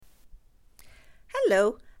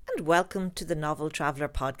Hello and welcome to the Novel Traveller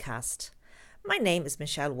podcast. My name is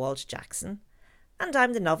Michelle Walsh-Jackson and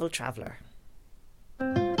I'm the Novel Traveller.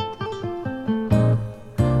 Well,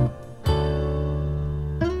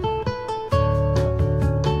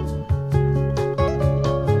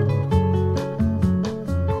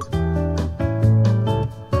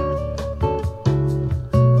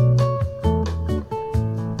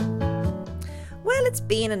 it's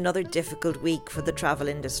been another difficult week for the travel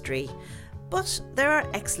industry. But there are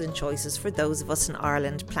excellent choices for those of us in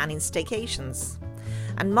Ireland planning staycations.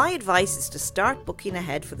 And my advice is to start booking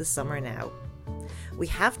ahead for the summer now. We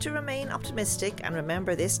have to remain optimistic and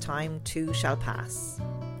remember this time too shall pass.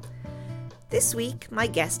 This week, my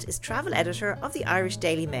guest is travel editor of the Irish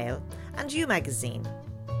Daily Mail and You magazine.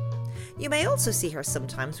 You may also see her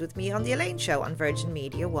sometimes with me on The Elaine Show on Virgin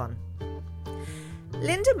Media One.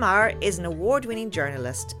 Linda Maher is an award-winning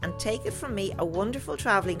journalist and, take it from me, a wonderful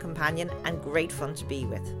travelling companion and great fun to be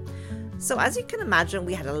with. So as you can imagine,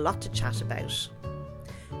 we had a lot to chat about.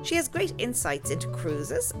 She has great insights into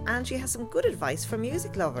cruises and she has some good advice for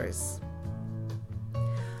music lovers.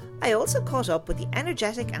 I also caught up with the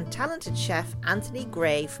energetic and talented chef Anthony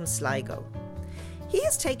Gray from Sligo. He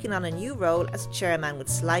has taken on a new role as chairman with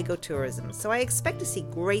Sligo Tourism, so I expect to see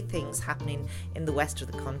great things happening in the west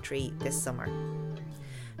of the country this summer.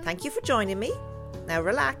 Thank you for joining me. Now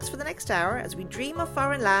relax for the next hour as we dream of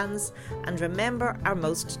foreign lands and remember our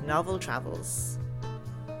most novel travels.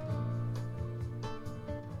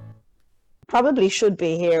 Probably should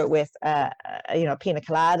be here with pina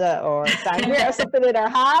colada or sangria or something in our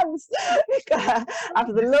hands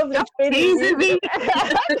after the lovely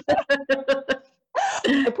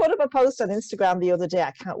I put up a post on Instagram the other day.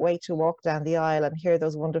 I can't wait to walk down the aisle and hear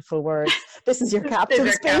those wonderful words. This is your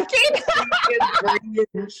captain speaking.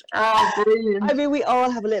 Brilliant. Oh, brilliant. I mean, we all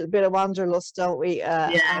have a little bit of wanderlust, don't we?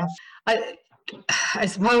 Yeah. I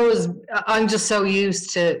suppose I'm just so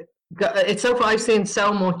used to it's so I've seen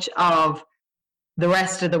so much of the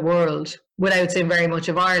rest of the world without seeing very much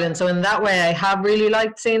of Ireland. So in that way, I have really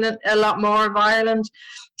liked seeing a lot more of Ireland.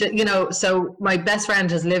 So my best friend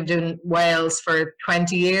has lived in Wales for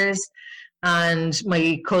 20 years. And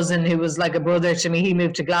my cousin, who was like a brother to me, he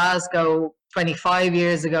moved to Glasgow 25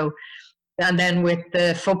 years ago. And then with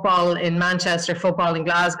the football in Manchester, football in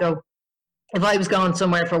Glasgow, if I was going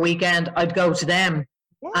somewhere for a weekend, I'd go to them.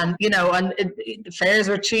 Yeah. And, the fares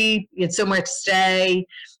were cheap, you had somewhere to stay,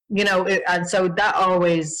 and so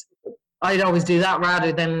I'd always do that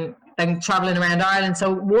rather than travelling around Ireland.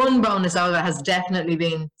 So one bonus out of it has definitely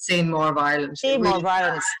been seeing more of Ireland. More of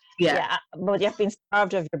Ireland. Yeah. But you've been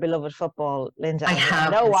starved of your beloved football, Linda. I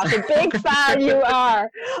have. I know what a big fan you are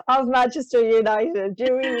of Manchester United.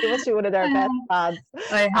 You really must be one of their best fans.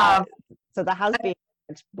 I have. So that has been,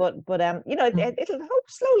 but it'll hope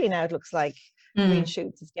slowly now. It looks like green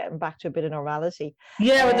shoots is getting back to a bit of normality.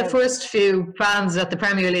 Yeah, with the first few fans at the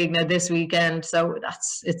Premier League now this weekend, so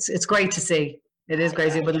it's great to see. It is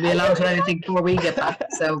crazy, but it'll be a long time, I think, before we get back.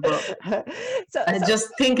 So just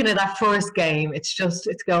thinking of that first game, it's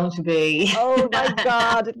going to be. Oh my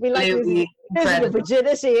God! It'll be like losing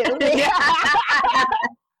virginity. It'll be.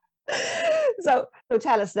 So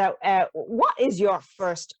tell us now, what is your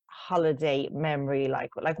first holiday memory like?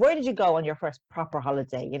 Like, where did you go on your first proper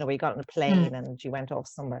holiday? We got on a plane and you went off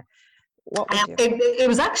somewhere. What was it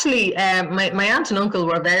was actually my aunt and uncle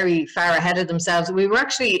were very far ahead of themselves. We were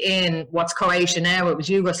actually in what's Croatia now. It was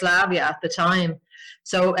Yugoslavia at the time.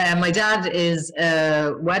 So my dad is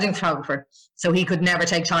a wedding photographer, so he could never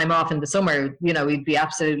take time off in the summer. He'd be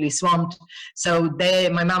absolutely swamped. So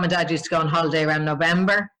my mum and dad used to go on holiday around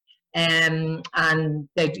November, and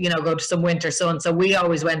they'd go to some winter sun. So we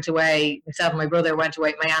always went away. Myself and my brother went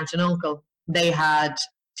away with my aunt and uncle. They had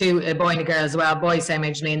a boy and a girl as well, boy same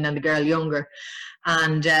age as me and then the girl younger,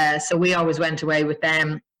 and so we always went away with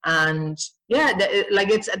them. And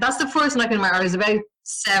that's the first one I can remember. I was about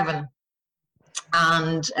 7,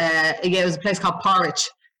 and it was a place called Porridge,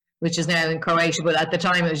 which is now in Croatia, but at the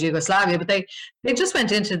time it was Yugoslavia. But they just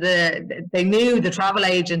went into they knew the travel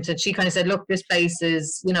agent, and she kind of said, look, this place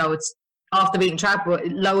is it's off the beaten track, but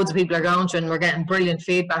loads of people are going to, and we're getting brilliant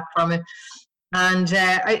feedback from it. And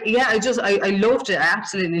I loved it. I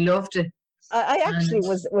absolutely loved it. I actually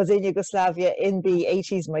was in Yugoslavia in the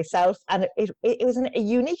 80s myself, and it was a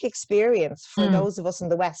unique experience for those of us in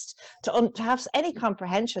the West to have any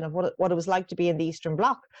comprehension of what it was like to be in the Eastern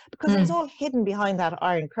Bloc, because it was all hidden behind that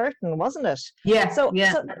Iron Curtain, wasn't it? Yeah. So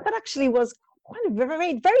that actually was quite a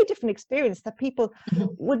very, very different experience that people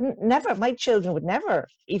my children would never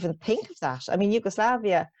even think of that. I mean,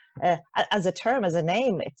 Yugoslavia as a term, as a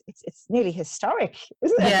name. It's nearly historic,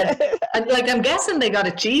 isn't Yeah, it? and like I'm guessing they got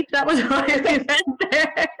it cheap. That was why we went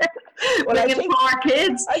there. Well, I Bringing think 4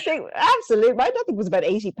 kids. I think absolutely. I think it was about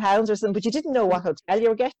 £80 or something, but you didn't know what hotel you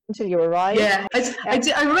were getting until you arrived. Yeah,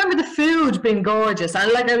 I remember the food being gorgeous.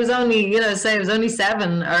 And like I was only, say I was only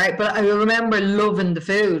 7, all right, but I remember loving the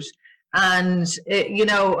food. And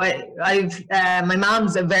my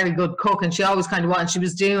mom's a very good cook, and she always kind of she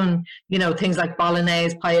was doing, things like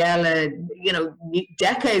bolognese, paella,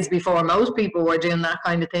 decades before most people were doing that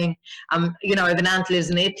kind of thing. I have an aunt lives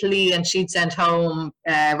in Italy, and she'd sent home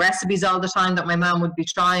recipes all the time that my mom would be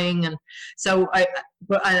trying, and so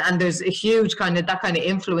and there's a huge kind of that kind of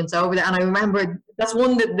influence over there. And I remember that's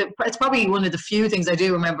it's probably one of the few things I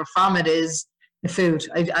do remember from it is the food.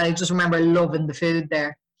 I just remember loving the food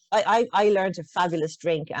there. I learned a fabulous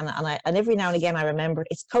drink, and every now and again I remember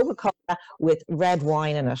it's Coca-Cola with red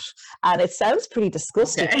wine in it, and it sounds pretty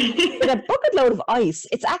disgusting. Okay. With a bucket load of ice,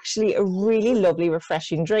 it's actually a really lovely,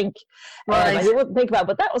 refreshing drink. Right. And you wouldn't think about it,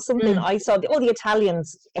 but that was something I saw. The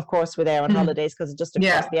Italians, of course, were there on holidays because it's just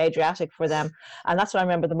across the Adriatic for them, and that's what I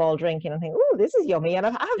remember them all drinking and thinking, "Oh, this is yummy." And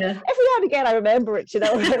every now and again I remember it,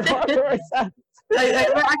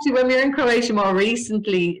 Actually, when we were in Croatia more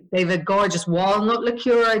recently, they have a gorgeous walnut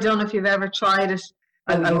liqueur. I don't know if you've ever tried it.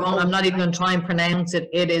 I'm not even going to try and pronounce it.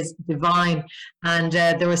 It is divine. And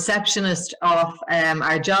the receptionist of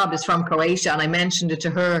our job is from Croatia, and I mentioned it to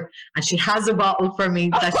her, and she has a bottle for me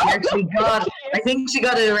that she actually got. I think she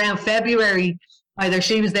got it around February. Either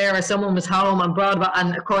she was there or someone was home and brought it.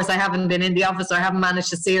 And of course, I haven't been in the office, so I haven't managed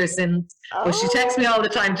to see her since. But she texts me all the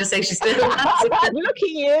time to say she still has it. Look at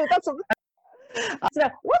you. So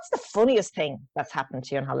what's the funniest thing that's happened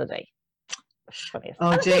to you on holiday? Funniest.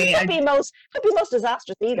 Oh, gee, could be most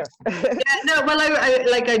disastrous either. Well,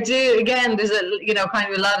 I do. Again, there's kind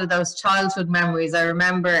of a lot of those childhood memories. I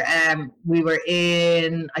remember we were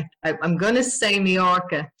in, I'm going to say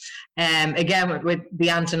Mallorca, again with the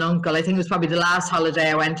aunt and uncle. I think it was probably the last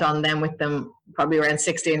holiday I went on then with them, probably around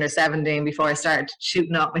 16 or 17 before I started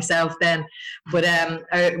shooting up myself then. But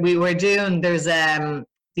we were doing, there's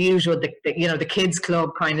the usual, the kids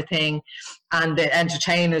club kind of thing, and the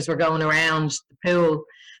entertainers were going around the pool,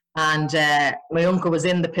 and my uncle was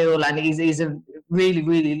in the pool, and he's a really,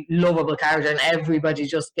 really lovable character, and everybody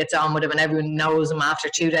just gets on with him, and everyone knows him after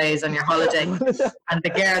 2 days on your holiday. And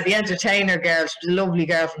the entertainer girl, she was a lovely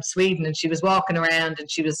girl from Sweden, and she was walking around, and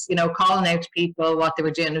she was, calling out to people what they were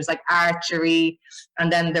doing. It was like archery, and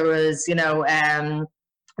then there was,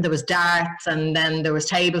 there was darts, and then there was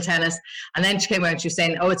table tennis, and then she came out and she was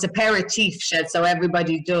saying, "Oh, it's aperitif, shed, so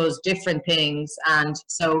everybody does different things." And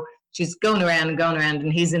so she's going around,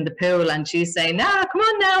 and he's in the pool, and she's saying, "No, come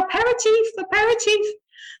on now, aperitif."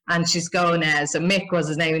 And she's going, so Mick was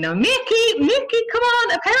his name, Mickey, come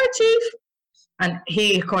on, aperitif. And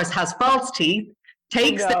he, of course, has false teeth,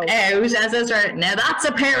 takes them out, and says, "Now that's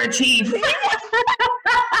aperitif."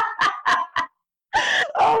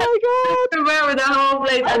 Oh my God! I remember the whole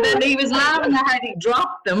place, and then he was laughing how he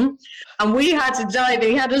dropped them, and we had to dive.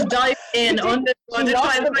 He had us dive in under the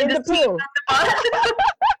water in the pool.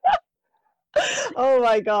 Oh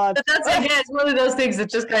my God! But that's it's one of those things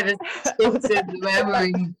that just kind of sticks in the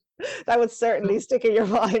memory. That would certainly stick in your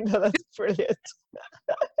mind. That's brilliant.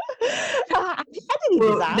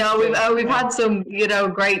 No, we've had some,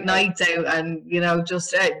 great nights out, and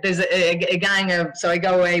just there's a gang of. So I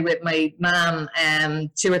go away with my mum,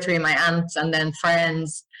 2 or 3 of my aunts, and then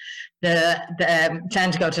friends. The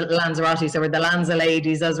tend to go to Lanzarote, so we're the Lanza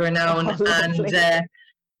ladies, as we're known, and.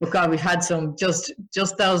 But God, we've had some just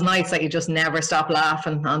those nights that you just never stop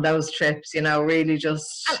laughing on those trips, really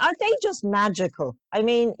just. And are they just magical? I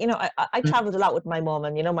mean, I traveled a lot with my mum,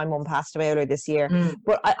 and my mum passed away earlier this year.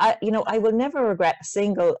 But I will never regret a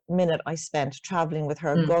single minute I spent traveling with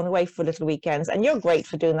her, going away for little weekends. And you're great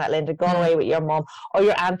for doing that, Linda, going away with your mum or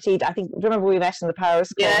your auntie. I think, remember we met in the Power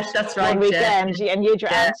School? Yes, that's right. One weekend, and you had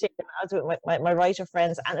your auntie, and I was with my writer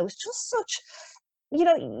friends, and it was just such.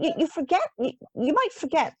 You forget, you might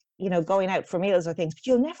forget, going out for meals or things, but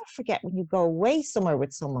you'll never forget when you go away somewhere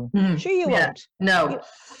with someone. Sure you won't. No.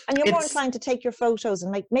 And you're more inclined to take your photos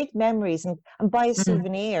and make memories and buy a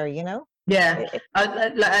souvenir, Yeah.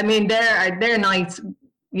 I mean, their nights,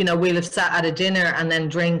 we'll have sat at a dinner and then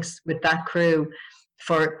drinks with that crew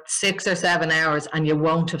for 6 or 7 hours, and you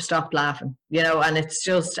won't have stopped laughing, and it's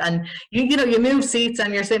just, and you move seats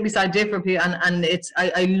and you're sitting beside different people, and it's,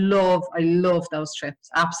 I love those trips,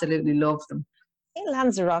 absolutely love them. I think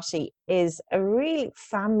Lanzarote is a really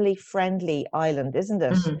family friendly island, isn't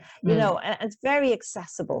it? And it's very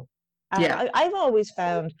accessible. Yeah. I've always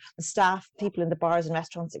found the staff, people in the bars and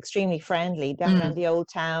restaurants, extremely friendly down around the old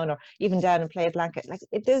town, or even down in Playa Blanca. Like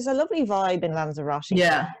there's a lovely vibe in Lanzarote.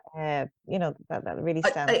 Yeah. You know, that really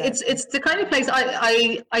stands out. It's the kind of place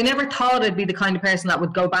I never thought I'd be the kind of person that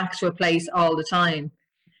would go back to a place all the time.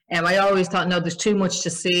 I always thought, no, there's too much to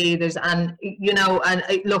see. Look,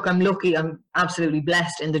 I'm lucky. I'm absolutely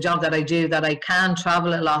blessed in the job that I do, that I can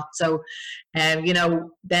travel a lot. So,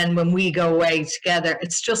 then when we go away together,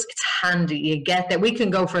 it's handy. You get that we can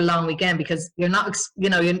go for a long weekend because you're not, you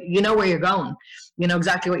know where you're going. You know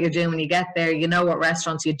exactly what you're doing when you get there. You know what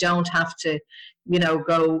restaurants. You don't have to,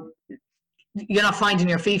 go. You're not finding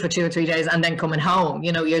your feet for 2 or 3 days and then coming home.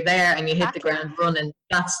 You're there and you hit the ground running.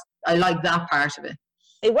 I like that part of it.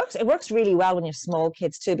 It works really well when you have small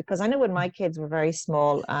kids too, because I know when my kids were very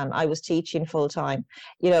small and I was teaching full time,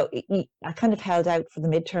 I kind of held out for the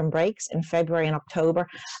midterm breaks in February and October,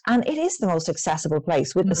 and it is the most accessible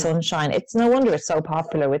place with the sunshine. It's no wonder it's so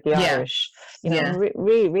popular with the Irish.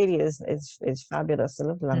 Really is fabulous. I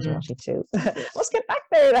love the Lanzarote too. Let's get back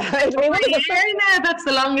there. That's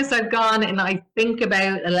the longest I've gone in, I think,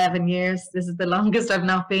 about 11 years. This is the longest I've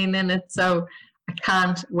not been in it, so I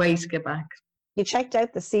can't wait to get back. You checked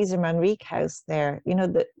out the Cesar Manrique house there,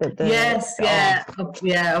 the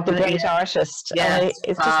great artist.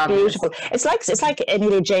 It's just beautiful. It's like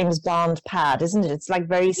any James Bond pad, isn't it? It's like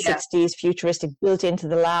very 60s futuristic, built into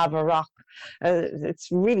the lava rock. It's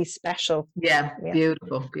really special. Yeah,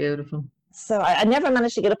 beautiful. So I never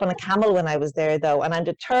managed to get up on a camel when I was there, though, and I'm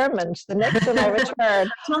determined the next time I return.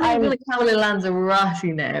 I'm going to camel in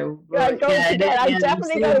Lanzarote now. I'm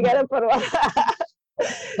definitely going to get up on one.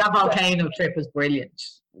 That volcano trip was brilliant,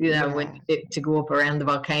 to go up around the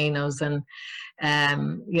volcanoes, and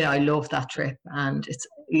I love that trip. And it's,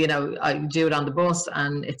 I do it on the bus,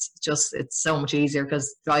 and it's so much easier,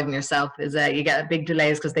 because driving yourself is you get big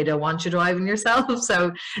delays because they don't want you driving yourself,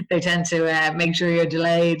 so they tend to make sure you're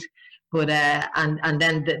delayed. But and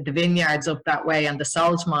then the vineyards up that way and the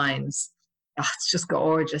salt mines. Oh, it's just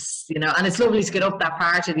gorgeous, and it's lovely to get up that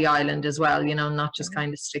part of the island as well, not just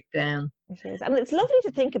kind of stick down. It is. And it's lovely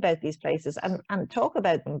to think about these places and talk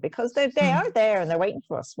about them, because they are there and they're waiting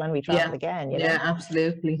for us when we travel again. Yeah,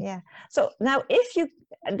 absolutely. Yeah. So now,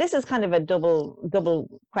 this is kind of a double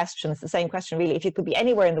question. It's the same question, really. If you could be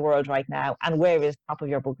anywhere in the world right now, and where is top of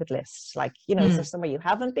your bucket list? Like, is there somewhere you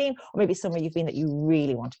haven't been, or maybe somewhere you've been that you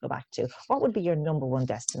really want to go back to? What would be your number one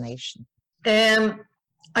destination?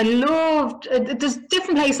 I loved, there's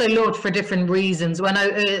different places I loved for different reasons. When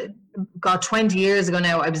I got 20 years ago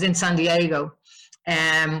now, I was in San Diego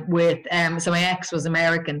so my ex was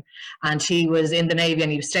American, and he was in the Navy,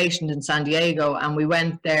 and he was stationed in San Diego, and we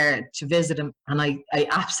went there to visit him, and I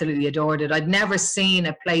absolutely adored it. I'd never seen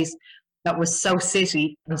a place that was so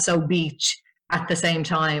city and so beach at the same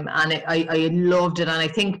time, and I loved it. And I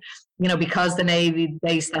think, because the Navy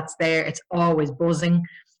base that's there, it's always buzzing.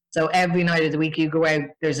 So every night of the week you go out,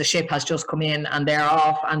 there's a ship has just come in and they're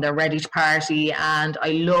off and they're ready to party. And I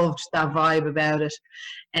loved that vibe about it.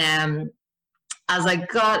 As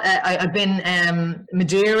I've been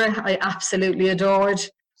Madeira, I absolutely adored.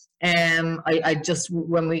 I just,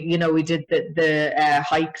 when we did the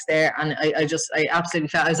hikes there, and I absolutely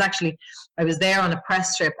felt, I was there on a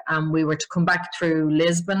press trip, and we were to come back through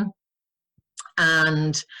Lisbon.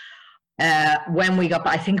 And when we got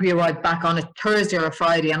back, I think we arrived back on a Thursday or a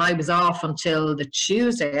Friday, and I was off until the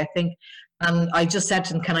Tuesday, I think. And I just said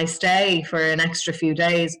to them, can I stay for an extra few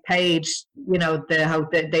days? Paid, they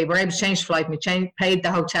were able to change the flight, paid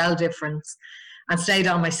the hotel difference, and stayed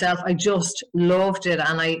on myself. I just loved it.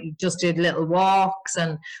 And I just did little walks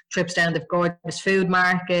and trips down the gorgeous food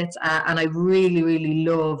markets. And I really, really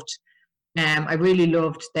loved,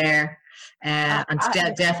 there. And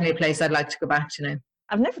definitely a place I'd like to go back to now.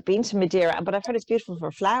 I've never been to Madeira, but I've heard it's beautiful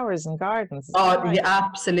for flowers and gardens. Yeah,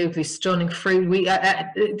 absolutely stunning fruit.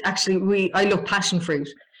 I love passion fruit,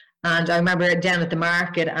 and I remember down at the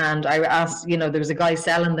market, and I asked, there was a guy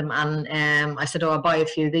selling them, and I said, I'll buy a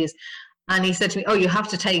few of these, and he said to me, you have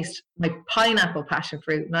to taste my pineapple passion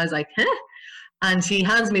fruit, and I was like, huh? And he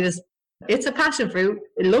hands me this. It's a passion fruit.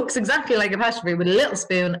 It looks exactly like a passion fruit with a little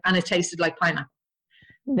spoon, and it tasted like pineapple.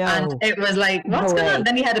 No. And it was like, what's going on?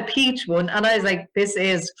 Then he had a peach one, and I was like, this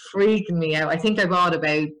is freaking me out. I think I bought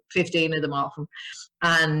about 15 of them off him.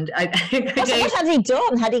 And what had he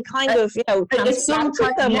done? Had he kind of, it's some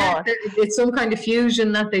kind of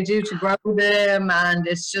fusion that they do to grow them, and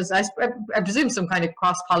it's just, I presume some kind of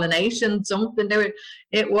cross-pollination, something.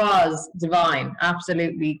 It was divine,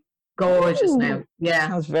 absolutely gorgeous. Now, yeah,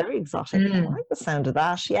 sounds very exotic. I like the sound of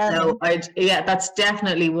that. Yeah, so that's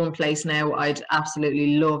definitely one place now I'd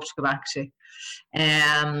absolutely love to go back to.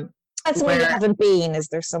 And And somewhere you haven't been? Is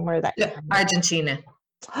there somewhere that you haven't been? Argentina.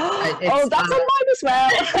 Oh, that's on mine as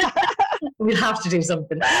well. We'll have to do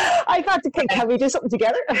something. I got to think, can we do something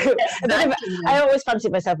together? Exactly. I always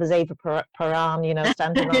fancied myself as Eva Peron, you know,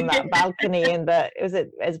 standing on that balcony in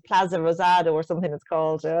is Plaza Rosado or something it's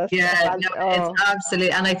called. Yeah, no, it's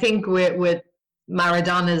absolutely. And I think with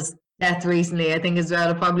Maradona's death recently, I think as well,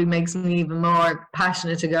 it probably makes me even more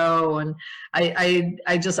passionate to go. And I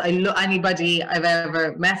love anybody I've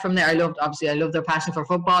ever met from there. I love their passion for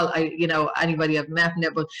football. Anybody I've met from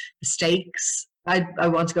there, but the steaks, I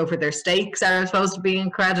want to go for their steaks are supposed to be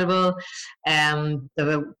incredible.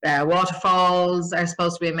 The waterfalls are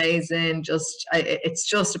supposed to be amazing. It's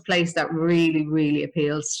just a place that really, really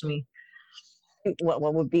appeals to me.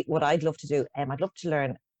 What I'd love to do, I'd love to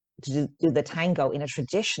learn to do the tango in a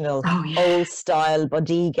traditional old style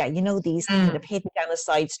bodega, you know, these kind of hidden down a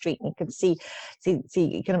side street, and you can see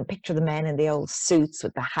you can picture the men in the old suits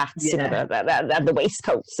with the hats, you know, and the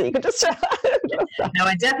waistcoats, so you could just no,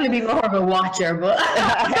 I'd definitely be more of a watcher, but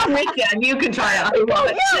I'm with you, and you can try it.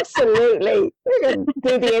 Yeah, absolutely. We can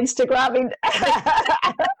do the Instagramming.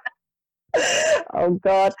 Oh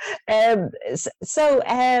God.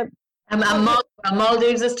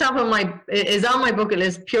 Maldives is on my bucket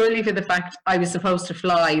list purely for the fact I was supposed to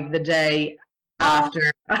fly the day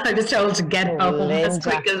after I was told to get home as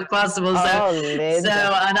quick as possible.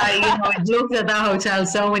 And I looked at that hotel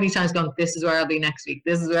so many times going, this is where I'll be next week.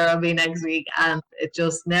 This is where I'll be next week. And it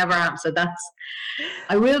just never happened. So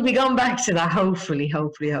I will be going back to that hopefully.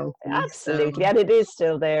 Absolutely. And it is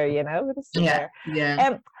still there, you know. It is still there.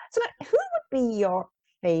 Yeah. So who would be your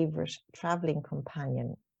favourite travelling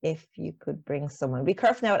companion if you could bring someone? Be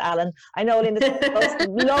careful now with Alan. I know Linda's the most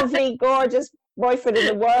lovely, gorgeous boyfriend in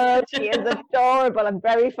the world. She is adorable. I'm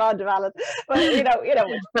very fond of Alan. But you know.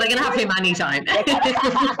 But I can have him anytime.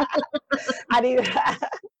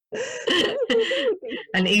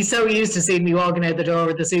 And he's so used to seeing me walking out the door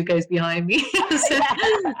with the suitcase behind me.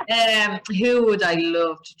 Who would I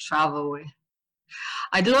love to travel with?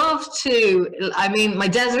 I'd love to. I mean, my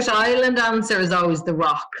desert island answer is always The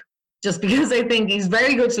Rock. Just because I think he's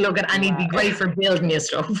very good to look at, and he'd be great for building you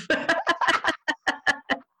stuff.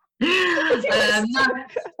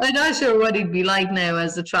 I'm not sure what he'd be like now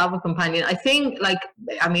as a travel companion. I think,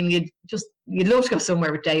 you'd love to go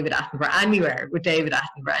somewhere with David Attenborough, anywhere with David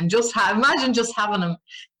Attenborough, and imagine just having him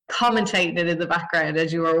commentating it in the background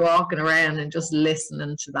as you were walking around and just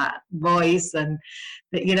listening to that voice, and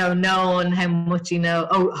knowing how much you know.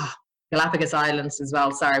 Galapagos Islands as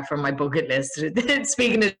well. Sorry, from my bucket list.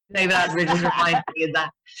 Speaking of David Attenborough, just reminded me of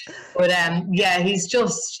that. But I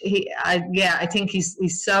think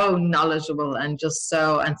he's so knowledgeable and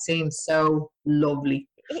seems so lovely.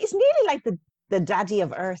 He's nearly like the daddy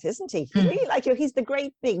of Earth, isn't he? He's really like he's the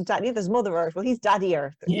great big daddy. There's Mother Earth. Well, he's Daddy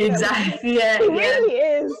Earth. Exactly. Yeah. He really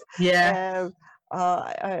is. Yeah.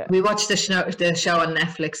 We watched the show on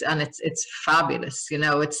Netflix, and it's fabulous. You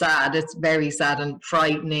know, it's sad. It's very sad and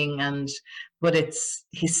frightening, but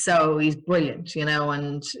he's brilliant. You know,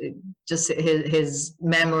 and just his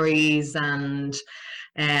memories and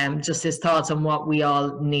just his thoughts on what we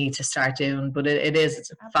all need to start doing. But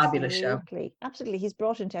it's a fabulous show. Absolutely, he's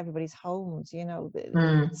brought into everybody's homes. You know,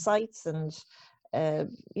 the sights and.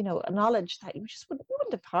 Knowledge that you just wouldn't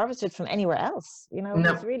have harvested from anywhere else. You know,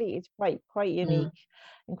 no. It's quite unique,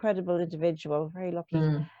 incredible individual, very lucky.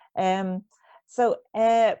 So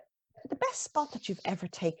the best spot that you've ever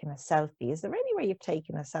taken a selfie, is there anywhere you've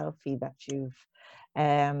taken a selfie that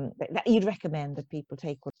you'd recommend that people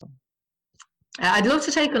take with them? I'd love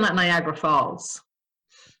to take one at Niagara Falls.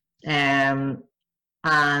 And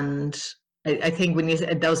I think when you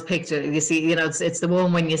those pictures, you see, it's the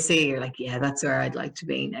one when you see, you're like, yeah, that's where I'd like to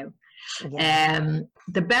be now. Yeah.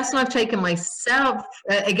 The best one I've taken myself,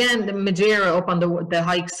 again, the Madeira, up on the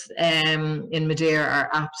hikes in Madeira are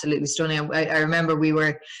absolutely stunning. I remember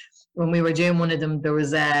when we were doing one of them, there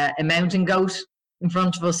was a mountain goat in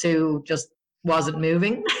front of us who just wasn't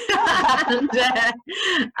moving. and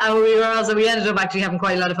we ended up actually having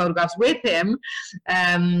quite a lot of photographs with him,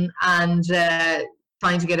 and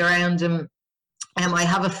trying to get around him. I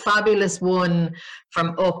have a fabulous one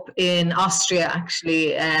from up in Austria,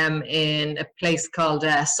 actually, in a place called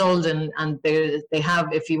Solden, and they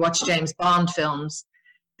have, if you watch James Bond films,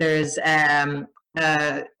 there's a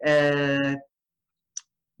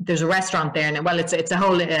restaurant there, and it's a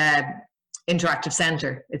whole interactive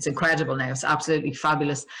centre. It's incredible now. It's absolutely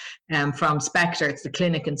fabulous. From Spectre, it's the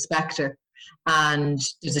clinic in Spectre, and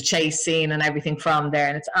there's a chase scene and everything from there,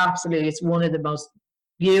 and it's one of the most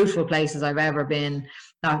beautiful places I've ever been,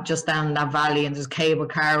 just down that valley, and there's a cable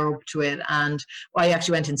car up to it. And I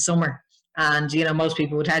actually went in summer, And, you know, most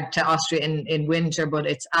people would head to Austria in winter, but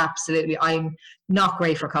it's absolutely, I'm not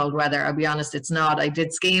great for cold weather. I'll be honest, it's not. I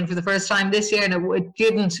did skiing for the first time this year and it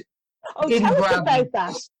didn't tell us grab about me.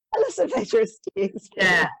 that. Tell us about your skiing.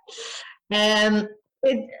 Yeah. I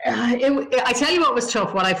tell you what was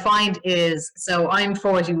tough. What I find is, so I'm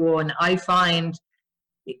 41. I find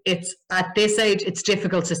it's at this age, it's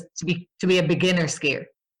difficult to be a beginner skier,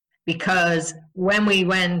 because when we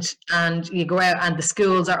went and you go out and the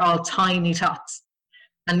schools are all tiny tots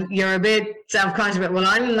and you're a bit self-conscious about, well,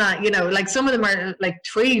 I'm not, you know, like some of them are like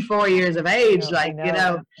 3-4 years of age, you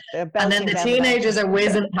know, and then the teenagers are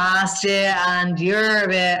whizzing past you and you're a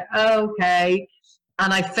bit, okay.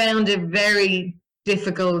 And I found it very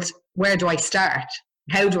difficult. Where do I start?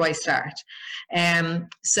 How do I start?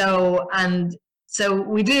 So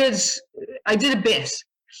I did a bit.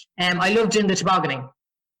 I loved doing the tobogganing,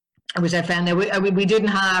 which I found that we didn't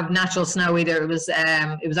have natural snow either. It was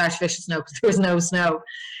artificial snow because there was no snow.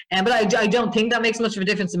 But I don't think that makes much of a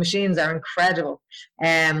difference. The machines are incredible.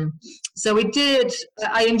 So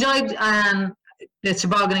I enjoyed the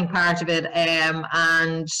tobogganing part of it.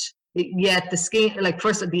 And yet the skiing, like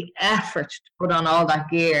first the effort to put on all that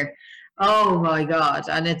gear. Oh my God.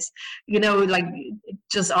 And it's, you know, like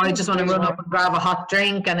I just want to run up and grab a hot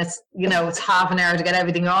drink, and it's, you know, it's half an hour to get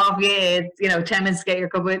everything off you. It's, you know, 10 minutes to get your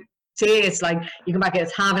cup of tea. It's like you come back,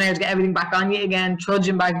 it's half an hour to get everything back on you again,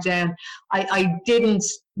 trudging back down. I didn't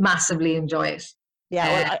massively enjoy it. Yeah,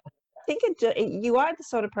 well, I think you are the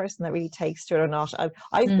sort of person that really takes to it or not.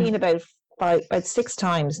 I've been about 6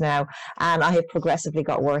 times now, and I have progressively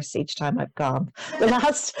got worse each time I've gone. The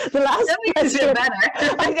last that makes you feel better.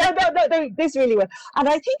 No, this really will. And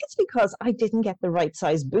I think it's because I didn't get the right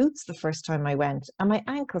size boots the first time I went, and my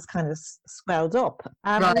ankles kind of swelled up,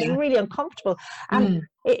 and it was really uncomfortable. And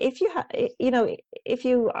if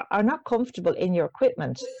you are not comfortable in your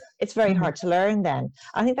equipment, it's very hard to learn then.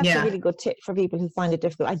 I think that's a really good tip for people who find it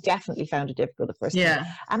difficult. I definitely found it difficult the first time.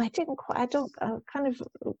 And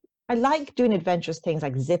I like doing adventurous things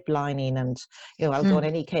like zip lining, and, you know, I'll go on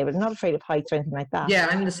any cable. I'm not afraid of heights or anything like that. Yeah,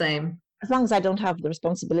 I'm the same. As long as I don't have the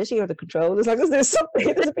responsibility or the control, as long as there's a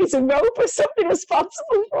piece of rope or something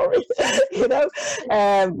responsible for me, you know.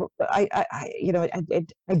 I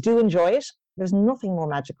do enjoy it. There's nothing more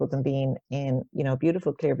magical than being in, you know,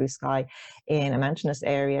 beautiful clear blue sky in a mountainous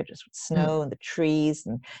area, just with snow and the trees,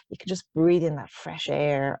 and you can just breathe in that fresh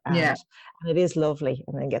air, and it is lovely.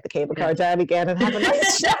 And then get the cable car down again and have a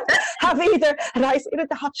nice have either a nice, you know,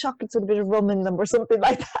 the hot chocolates with a bit of rum in them or something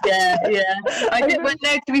like that. I did. But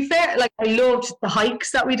now, to be fair, like I loved the hikes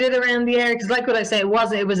that we did around the area, because, like what I say,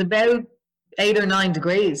 it was about 8 or 9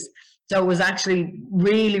 degrees, so it was actually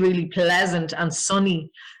really, really pleasant and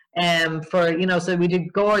sunny. For, you know, so we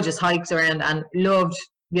did gorgeous hikes around, and loved,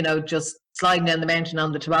 you know, just sliding down the mountain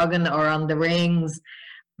on the toboggan or on the rings.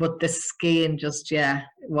 But the skiing just, it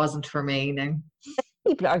wasn't for me now.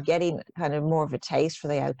 People are getting kind of more of a taste for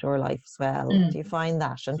the outdoor life as well. Do you find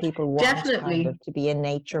that? And people want kind of to be in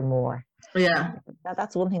nature more. Yeah,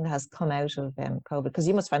 that's one thing that has come out of COVID, because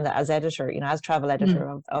you must find that as editor, you know, as travel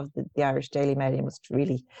editor of the Irish Daily Mail, you must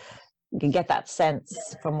really, you can get that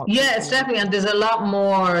sense from what. Yeah, it's definitely, and there's a lot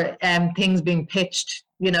more things being pitched,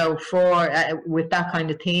 you know, for with that kind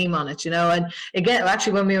of theme on it, you know. And again,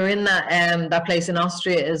 actually, when we were in that place in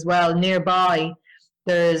Austria as well, nearby,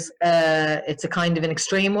 there's it's a kind of an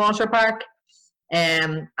extreme water park,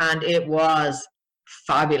 and it was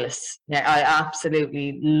fabulous. Yeah, I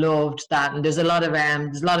absolutely loved that. And there's a lot of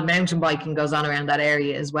mountain biking goes on around that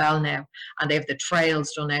area as well now, and they have the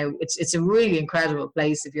trails done out. It's a really incredible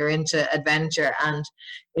place if you're into adventure. And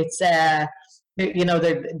it's you know,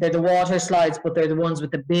 they're the water slides, but they're the ones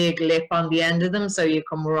with the big lip on the end of them, so you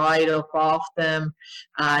come right up off them.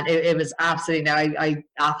 And it was absolutely, I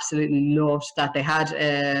absolutely loved that. They had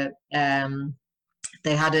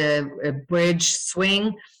a bridge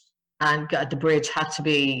swing, and the bridge had to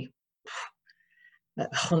be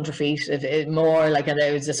 100 feet if more, like, and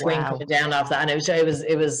there was a swing coming down off that, and it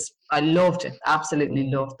was I loved it, absolutely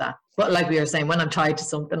loved that. But like we were saying, when I'm tied to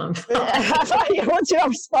something, I'm fine. Once you're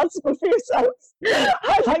responsible for yourself,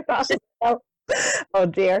 I like that as well. Oh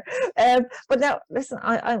dear. But now listen,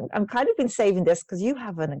 I'm kind of been saving this because you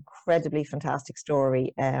have an incredibly fantastic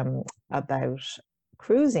story about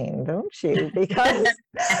cruising, don't you? Because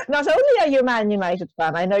not only are you a Man United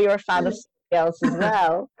fan, I know you're a fan of something else as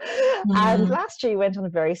well. And last year you went on a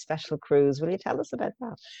very special cruise. Will you tell us about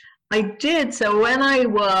that? I did. So when I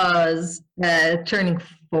was turning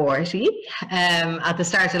 40, at the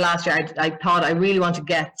start of last year, I thought I really want to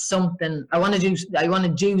get something. I want to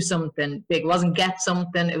do something big. It wasn't get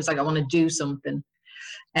something. It was like, I want to do something.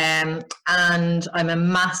 And I'm a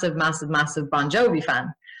massive, massive, massive Bon Jovi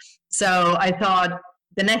fan. So I thought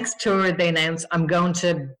the next tour they announced, I'm going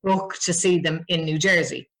to book to see them in New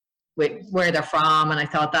Jersey, where they're from. And I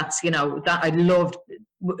thought that's, that I loved,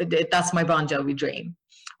 that's my Bon Jovi dream.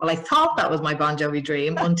 Well, I thought that was my Bon Jovi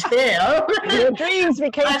dream until your dreams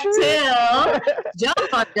became true. Until John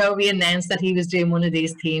Bon Jovi announced that he was doing one of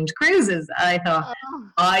these themed cruises. I thought,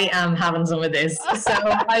 I am having some of this. So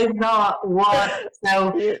I thought, what?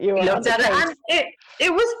 So you looked at it, and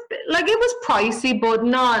it was pricey, but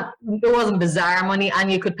it wasn't bizarre money,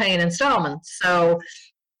 and you could pay in installments. So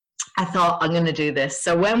I thought, I'm going to do this.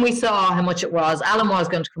 So when we saw how much it was, Alan was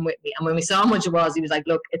going to come with me. And when we saw how much it was, he was like,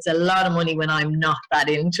 look, it's a lot of money when I'm not that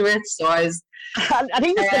into it. So I was... I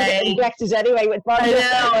think he was going to get neglected anyway with Bon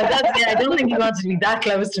Jovi. I don't think he wanted to be that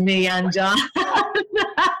close to me and John.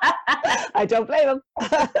 I don't blame him.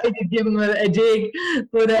 I did give him a dig.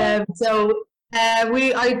 But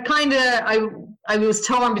I was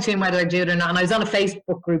torn between whether I'd do it or not, and I was on a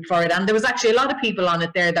Facebook group for it, and there was actually a lot of people on it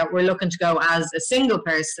there that were looking to go as a single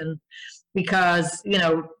person because,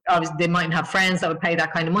 obviously they mightn't have friends that would pay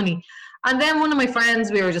that kind of money. And then one of my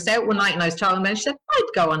friends, we were just out one night and I was talking about it, she said, I'd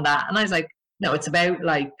go on that. And I was like, no, it's about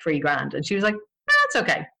like $3,000. And she was like, that's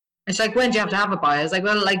okay. And she's like, when do you have it by? I was like,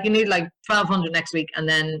 well, like you need like 1,200 next week and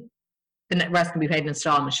then the rest can be paid in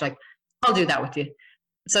installments. She's like, I'll do that with you.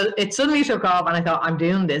 So it suddenly took off and I thought, I'm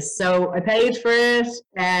doing this. So I paid for it,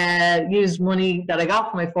 used money that I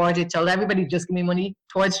got for my 40, told everybody just give me money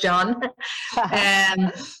towards John.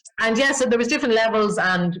 And yeah, so there was different levels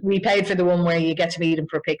and we paid for the one where you get to meet him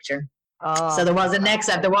for a picture. Oh. So there was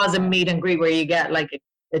there was a meet and greet where you get like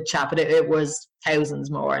a chat, but it was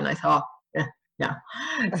thousands more. And I thought, yeah.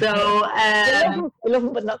 So I love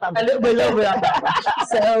him, but not that much. We love it not that much.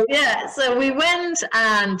 So yeah, so we went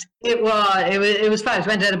and it was fun. We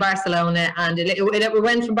went out of Barcelona and we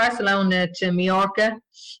went from Barcelona to Mallorca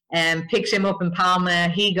and picked him up in Palma.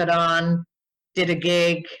 He got on, did a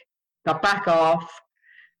gig, got back off,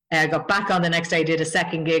 got back on the next day, did a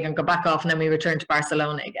second gig and got back off, and then we returned to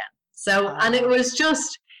Barcelona again. So and it was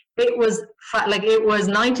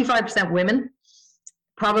 95% women,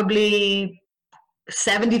 probably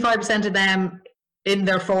 75% of them in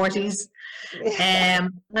their 40s,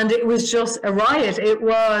 and it was just a riot. It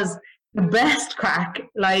was the best crack.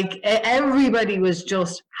 Like everybody was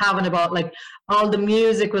just having a ball. Like all the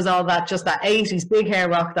music was all that, just that 80s big hair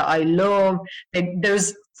rock that I love.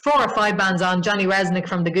 There's 4 or 5 bands on. Johnny Resnick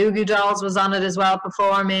from the Goo Goo Dolls was on it as well,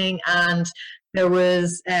 performing, and there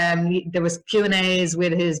was Q&As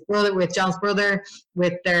with his brother, with John's brother,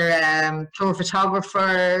 with their tour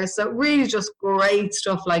photographer. So really just great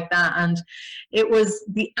stuff like that. And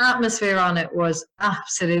the atmosphere on it was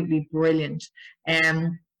absolutely brilliant.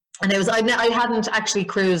 And I hadn't actually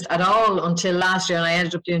cruised at all until last year, and I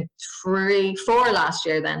ended up doing 4 last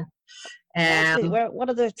year then. What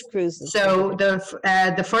are the cruises? So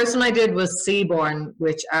the first one I did was Seabourn,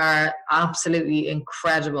 which are absolutely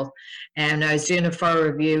incredible. And I was doing it for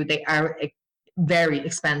a review. They are very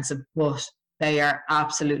expensive, but they are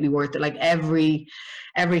absolutely worth it. Like every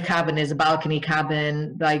cabin is a balcony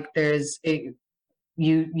cabin. Like you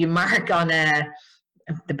mark on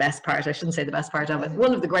the best part. I shouldn't say the best part of it.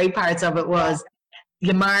 One of the great parts of it was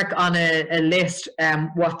you mark on a list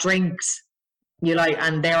what drinks you like,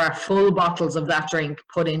 and there are full bottles of that drink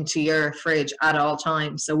put into your fridge at all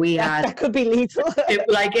times. So we had that could be lethal.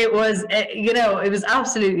 it was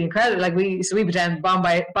absolutely incredible. Like we put down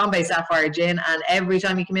Bombay Sapphire gin, and every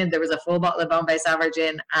time you come in there was a full bottle of Bombay Sapphire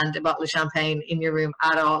gin and a bottle of champagne in your room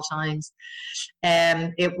at all times.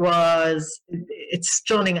 It's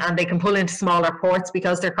stunning, and they can pull into smaller ports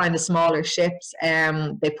because they're kind of smaller ships.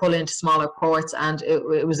 They pull into smaller ports, and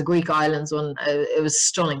it was the Greek islands one. It was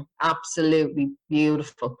stunning, absolutely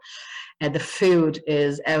beautiful. And the food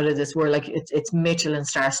is out of this world. Like it's Michelin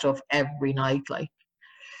star stuff every night. Like,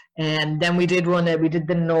 and then we did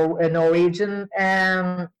the Norwegian.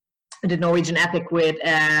 I did Norwegian Epic with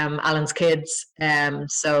Alan's kids.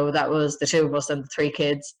 So that was the 2 of us and the 3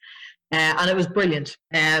 kids. And it was brilliant.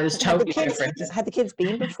 It was totally different. Had the kids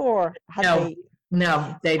been before?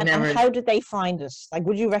 No, they'd never. And how did they find it? Like,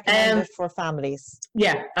 would you recommend it for families?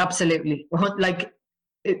 Yeah, absolutely. Like,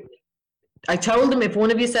 I told them, if one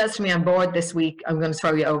of you says to me, I'm bored this week, I'm going to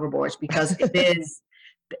throw you overboard, because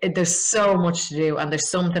there's so much to do and there's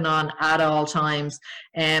something on at all times.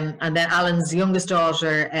 And then Alan's youngest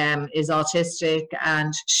daughter is autistic,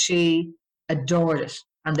 and she adored it.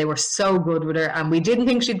 And they were so good with her. And we didn't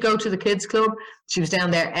think she'd go to the kids club. She was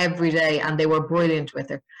down there every day, and they were brilliant with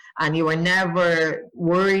her. And you were never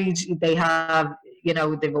worried. They have, you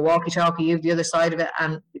know, they've a walkie-talkie, you have the other side of it,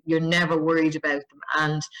 and you're never worried about them.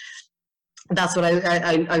 And that's what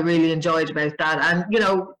I really enjoyed about that. And, you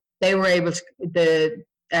know, they were able to, the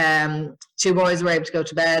two boys were able to go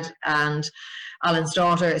to bed, and Alan's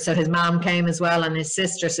daughter, so his mom came as well, and his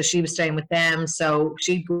sister, so she was staying with them, so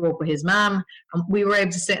she'd go up with his mom, and we were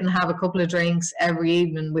able to sit and have a couple of drinks every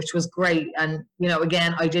evening, which was great. And, you know,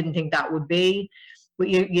 again, I didn't think that would be, but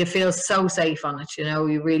you feel so safe on it, you know,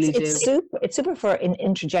 you really do. It's super for an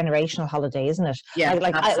intergenerational holiday, isn't it? Yeah,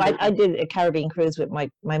 like I did a Caribbean cruise with my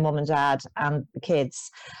mum and dad and the kids,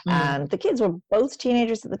 and the kids were both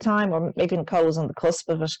teenagers at the time, or maybe Nicole was on the cusp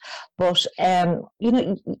of it. But you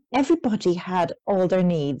know, everybody had all their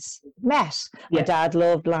needs met. My dad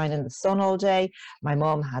loved lying in the sun all day. My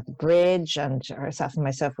mum had the bridge, and herself and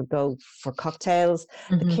myself would go for cocktails.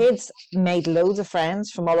 The kids made loads of friends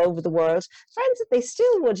from all over the world, friends that they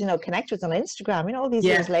still would, you know, connect with on Instagram, you know, all these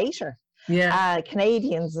years later.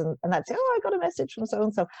 Canadians, and that's, oh, I got a message from so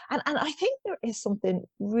and so, and I think there is something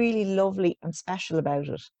really lovely and special about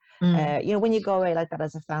it. You know, when you go away like that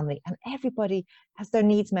as a family, and everybody has their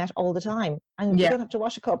needs met all the time, and you don't have to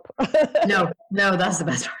wash a cup. no, that's the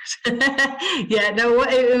best part.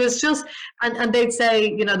 It was just, and they'd say,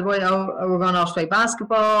 you know, the boy, oh, we're going off to play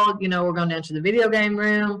basketball, you know, we're going down to the video game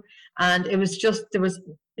room, and it was just,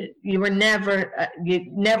 you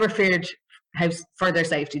never feared for their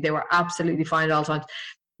safety. They were absolutely fine at all times.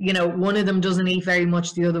 You know, one of them doesn't eat very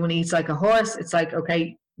much, the other one eats like a horse. It's like,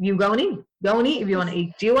 okay, you go and eat if you want to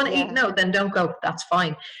eat. Do you want to eat? No, then don't go. That's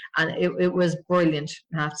fine. And it was brilliant,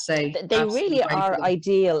 I have to say. They really are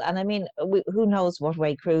ideal. And I mean, who knows what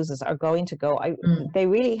way cruises are going to go. They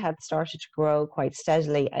really had started to grow quite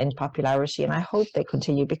steadily in popularity, and I hope they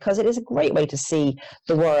continue, because it is a great way to see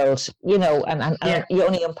the world, you know, and you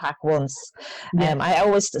only unpack once. I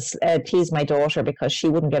always tease my daughter, because she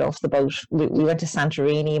wouldn't get off the boat. We went to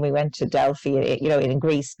Santorini and we went to Delphi, you know, in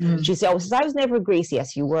Greece. She always says, I was never in Greece.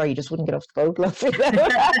 Yes, you were. You just wouldn't get off the boat, love.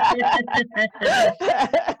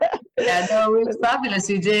 Yeah, no, it was fabulous.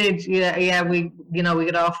 We did, we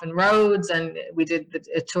got off in Rhodes, and we did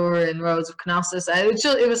a tour in Rhodes of Knossos.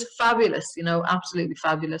 It was fabulous, you know, absolutely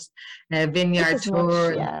fabulous. Vineyard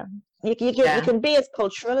tour. You can be as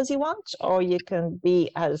cultural as you want, or you can be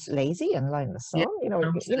as lazy and lie in the sun.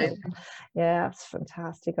 It's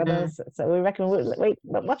fantastic. So we reckon we'll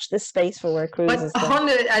watch this space for where cruises.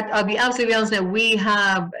 I'll be absolutely honest now. We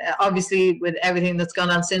have, obviously, with everything that's gone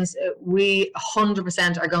on since, we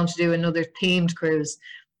 100% are going to do another themed cruise.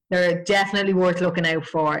 They're definitely worth looking out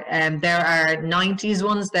for. There are 90s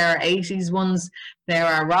ones, there are 80s ones, there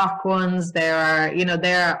are rock ones, there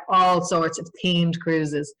are all sorts of themed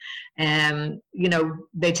cruises. You know,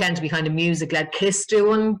 they tend to be kind of music-led. Kiss do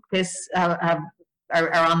one. Kiss are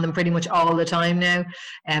on them pretty much all the time now.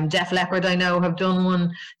 Def Leppard, I know, have done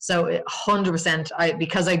one. So 100%,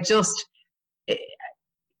 because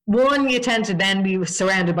you tend to then be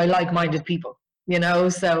surrounded by like-minded people, you know,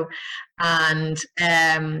 so, and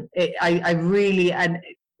I really, and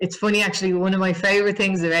it's funny actually, one of my favorite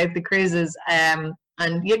things about the cruises, and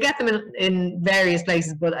you get them in various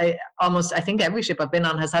places, but I think every ship I've been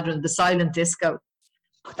on has had the silent disco.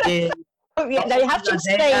 Now you have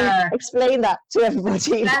to explain that to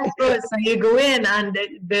everybody. That's good. So you go in, and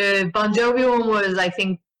the Bon Jovi one was, I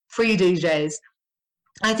think, 3 DJs.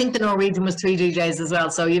 I think the Norwegian was 3 DJs as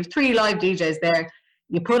well. So you have 3 live DJs there.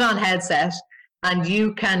 You put on headset, and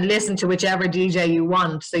you can listen to whichever DJ you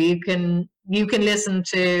want. So you can listen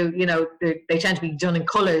to, you know, they tend to be done in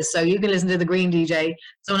colours. So you can listen to the green DJ,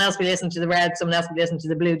 someone else will listen to the red, someone else will listen to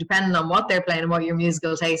the blue, depending on what they're playing and what your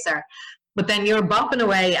musical tastes are. But then you're bopping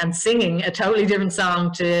away and singing a totally different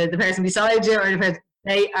song to the person beside you, or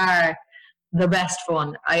they are the best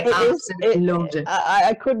fun. I absolutely loved it.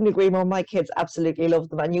 I couldn't agree more. My kids absolutely loved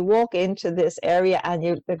them. And you walk into this area,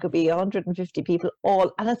 and there could be 150 people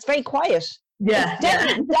and it's very quiet. Yeah,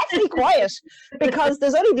 definitely quiet, because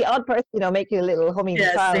there's only the odd person, you know, making a little humming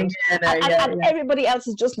sound, and everybody else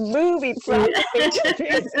is just moving frantically.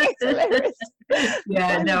 It's hilarious.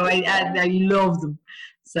 Yeah, no, I love them.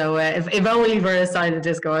 So if only for a silent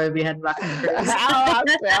disco, I would be heading back on the cruise.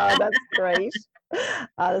 That's great.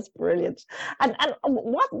 That's brilliant. And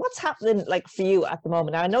what's happening like for you at the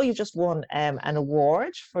moment? Now, I know you just won an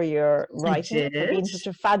award for your writing, for being such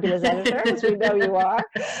a fabulous editor, as we know you are,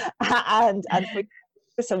 and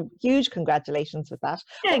for So huge congratulations with that.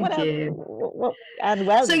 Thank you. And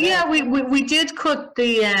well. So yeah, we did cut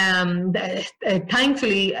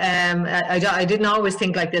thankfully, I didn't always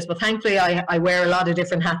think like this, but thankfully I wear a lot of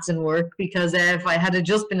different hats in work, because if I had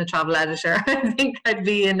just been a travel editor, I think I'd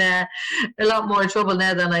be in a lot more trouble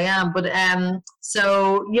now than I am. But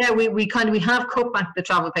so yeah, we have cut back the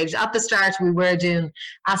travel pages. At the start, we were doing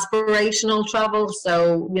aspirational travel.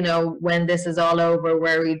 So, you know, when this is all over,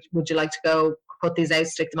 where would you like to go? Put these out,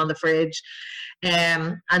 stick them on the fridge.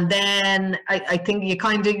 And then I think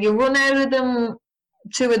you run out of them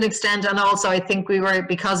to an extent. And also I think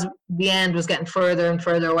because the end was getting further and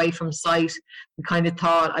further away from site, we kind of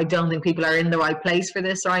thought, I don't think people are in the right place for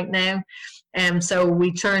this right now. So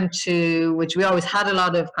we turned to, which we always had a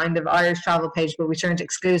lot of kind of Irish travel pages, but we turned to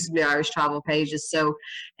exclusively Irish travel pages. So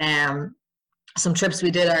some trips we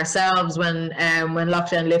did ourselves when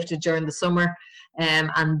lockdown lifted during the summer.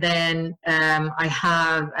 And then I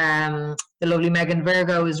have the lovely Megan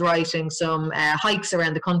Virgo is writing some hikes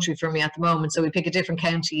around the country for me at the moment. So we pick a different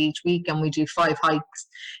county each week and we do 5 hikes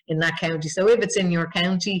in that county. So if it's in your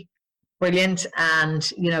county, brilliant, and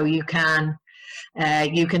you know you can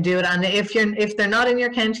do it. And if they're not in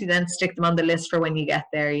your county, then stick them on the list for when you get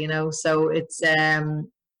there. You know, so it's yeah,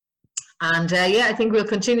 I think we'll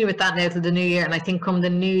continue with that now till the new year. And I think come the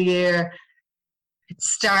new year,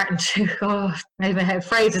 it's starting to go, I'm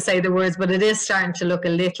afraid to say the words, but it is starting to look a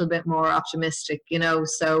little bit more optimistic, you know.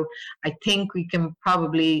 So I think we can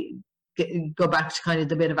probably go back to kind of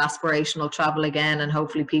the bit of aspirational travel again, and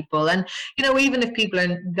hopefully people, and you know, even if people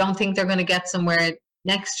don't think they're going to get somewhere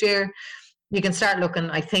next year, you can start looking,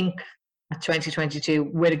 I think, at 2022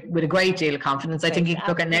 with a great deal of confidence. I think you can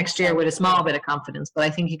look at next year with a small bit of confidence, but I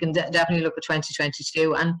think you can definitely look at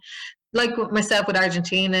 2022. And like myself with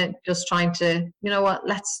Argentina, just trying to, you know what,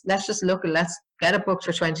 let's just look at, let's get it booked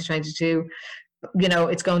for 2022. You know,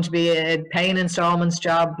 it's going to be a paying installments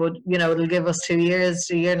job, but you know, it'll give us 2 years,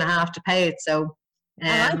 a year and a half to pay it. So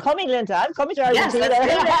and I'm coming, Linda. I'm coming to Argentina.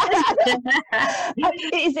 Yes,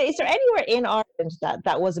 is there anywhere in Ireland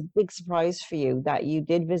that was a big surprise for you that you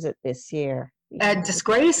did visit this year?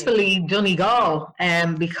 Disgracefully Donegal,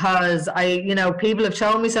 because people have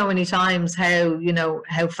told me so many times how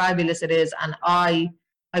fabulous it is, and I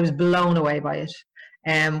was blown away by it.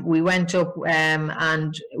 We went up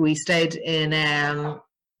and we stayed in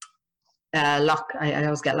I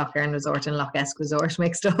always get Lough Erne Resort and Lough Esk Resort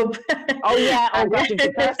mixed up. Oh yeah, oh gosh, you'd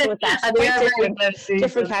be careful with that. And they are very close to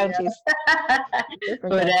different counties.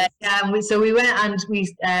 So we went and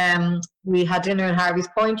we had dinner in Harvey's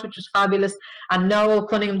Point, which was fabulous. And Noel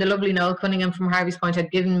Cunningham, the lovely Noel Cunningham from Harvey's Point, had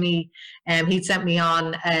given me, he'd sent me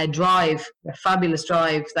on a fabulous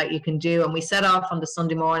drive that you can do. And we set off on the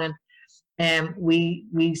Sunday morning.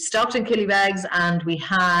 We stopped in Killybegs and we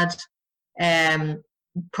had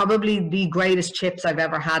probably the greatest chips I've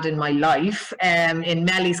ever had in my life in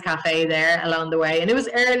Melly's Cafe there along the way. And it was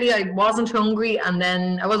early, I wasn't hungry, and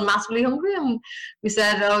then I wasn't massively hungry, and we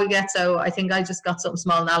said, so I think I just got something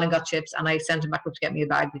small, and Alan got chips, and I sent him back up to get me a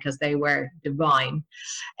bag because they were divine.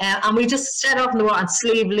 And we just set off in the water. And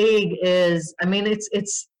Slieve League is, I mean,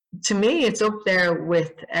 it's to me, it's up there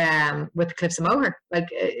with the Cliffs of Moher, like,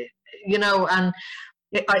 you know. And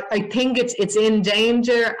I think it's in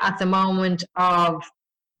danger at the moment of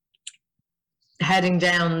heading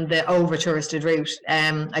down the over touristed route.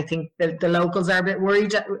 I think the locals are a bit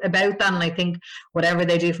worried about that, and I think whatever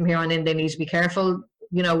they do from here on in, they need to be careful,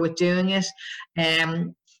 you know, with doing it.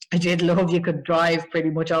 I did love you could drive pretty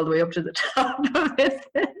much all the way up to the top of it.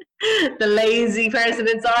 The lazy person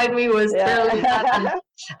inside me was thrilled.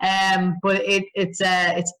 But it's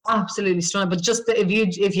absolutely stunning. But just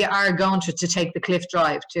if you are going to take the cliff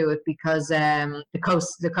drive to it, because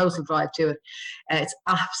the coastal drive to it, it's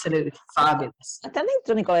absolutely fabulous. I think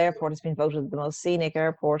Donegal Airport has been voted the most scenic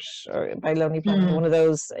airport by Lonely Planet, one of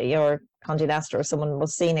those, or Condé Nast or someone,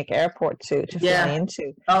 most scenic airport to fly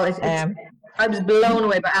into. Oh, I was blown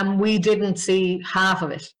away, and we didn't see half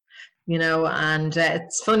of it. You know, and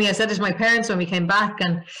it's funny, I said it to my parents when we came back,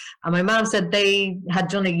 and my mom said they had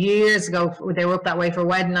done it years ago. They were up that way for a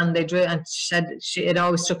wedding, and they drew, and she said it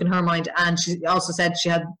always stuck in her mind. And she also said she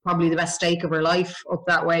had probably the best steak of her life up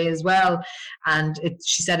that way as well. And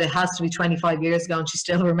she said it has to be 25 years ago, and she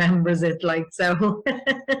still remembers it. Like, so.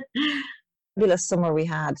 Fabulous summer we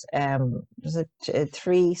had. Was it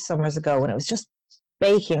 3 summers ago, and it was just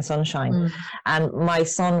baking sunshine. And my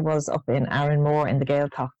son was up in Arranmore in the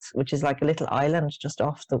Gaeltacht, which is like a little island just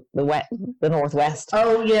off the northwest.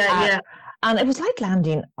 Oh, yeah. And it was like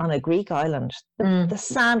landing on a Greek island. The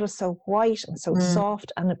sand was so white and so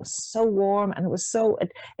soft, and it was so warm, and it's so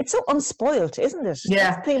unspoilt, isn't it? Yeah.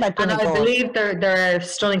 That's the thing about and I believe there are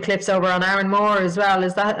stunning cliffs over on Arranmore as well.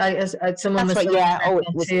 Is that someone? That's right. Yeah. Oh, it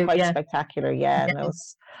was quite spectacular. Yeah. No.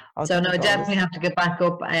 So no, I definitely have to get back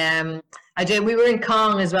up. I did. We were in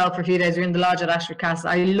Kong as well for a few days. We were in the lodge at Ashford Castle.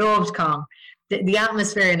 I loved Kong. The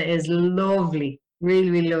atmosphere in it is lovely. Really,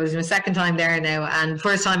 really lovely. It's my second time there now, and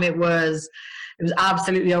first time it was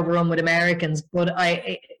absolutely overrun with Americans. But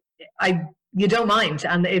you don't mind,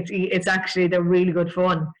 and it's actually, they're really good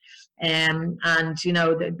fun. And you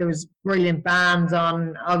know, there was brilliant bands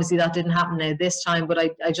on. Obviously, that didn't happen now this time, but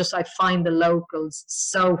I find the locals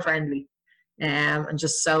so friendly. And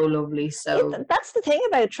just so lovely. So that's the thing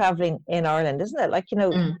about traveling in Ireland, isn't it? Like, you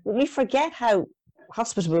know, we forget how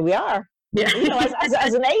hospitable we are. Yeah. You know,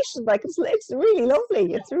 as a nation, like it's really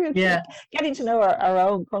lovely. It's really getting to know our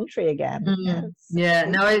own country again. Yeah.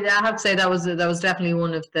 No, I have to say that was definitely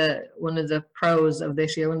one of the pros of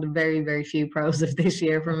this year. One of the very, very few pros of this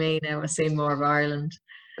year for me. Now, seeing more of Ireland.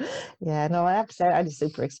 Yeah. No, I have to say I had a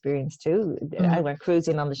super experience too. I went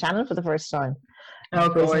cruising on the Shannon for the first time. Oh,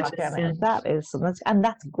 gorgeous! And that is something, and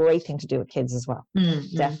that's a great thing to do with kids as well.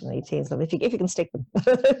 Definitely, teens love if you can stick them.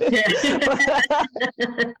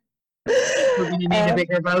 You need a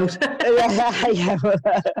bigger boat.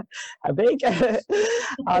 A big.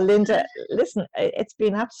 Linda, listen, it's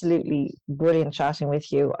been absolutely brilliant chatting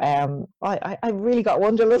with you. I really got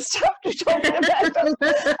wanderlust after talking about them.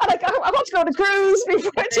 I want to go on a cruise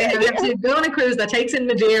before we have to go on a cruise that takes in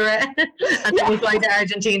Madeira, and then we fly to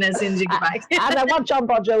Argentina as soon as you get back. And I want John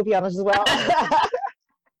Bon Jovi on it as well.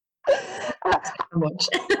 Much.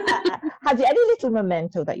 Have you any little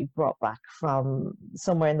memento that you brought back from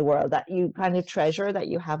somewhere in the world that you kind of treasure, that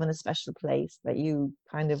you have in a special place, that you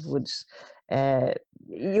kind of would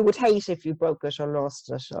hate if you broke it or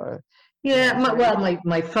lost it? Or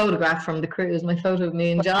my photograph from the cruise, my photo of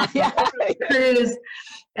me and John cruise.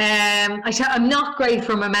 I'm not great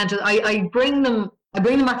for mementos. I bring them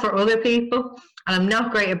back for other people, and I'm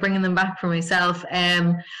not great at bringing them back for myself.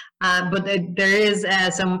 But there is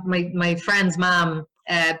my friend's mom,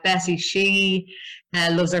 Bessie. She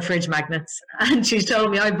loves her fridge magnets, and she's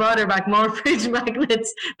told me I brought her back more fridge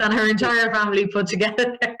magnets than her entire family put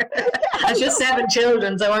together. It's just 7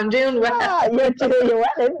 children, so I'm doing well. You're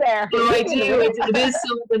well in there. So I do. It is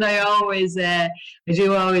something I always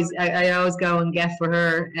go and get for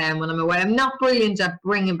her when I'm away. I'm not brilliant at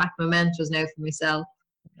bringing back mementos now for myself.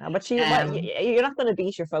 But you're not going to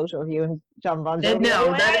beat your photo of you and John Bon Jovi.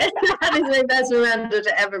 No, that is my best memento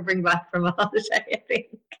to ever bring back from a holiday, I think.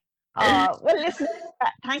 Well, listen,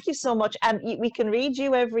 thank you so much. And we can read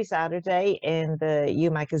you every Saturday in the U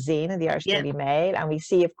magazine and the Irish Daily Mail. And we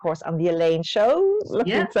see, of course, on the Elaine show,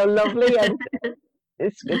 looking so lovely. And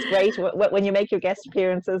it's great. When you make your guest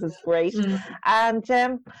appearances, it's great. And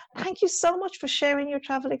thank you so much for sharing your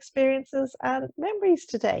travel experiences and memories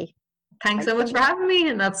today. Thanks so much for having me,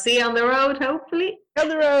 and I'll see you on the road, hopefully. On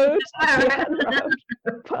the road.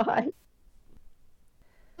 Bye.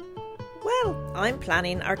 Well, I'm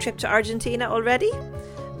planning our trip to Argentina already.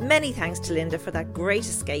 Many thanks to Linda for that great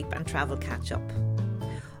escape and travel catch-up.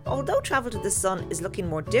 Although travel to the sun is looking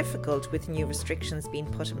more difficult with new restrictions being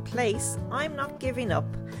put in place, I'm not giving up.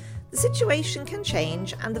 The situation can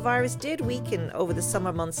change, and the virus did weaken over the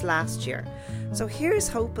summer months last year, so here's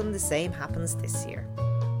hoping the same happens this year.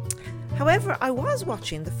 However, I was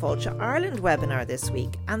watching the Fáilte Ireland webinar this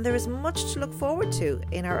week, and there is much to look forward to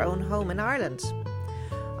in our own home in Ireland.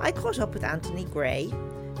 I caught up with Anthony Gray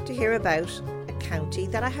to hear about a county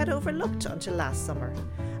that I had overlooked until last summer,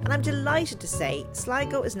 and I'm delighted to say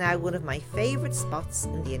Sligo is now one of my favourite spots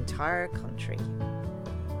in the entire country.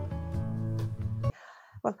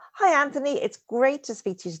 Well, hi Anthony, it's great to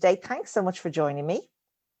speak to you today. Thanks so much for joining me.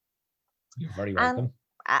 You're very welcome.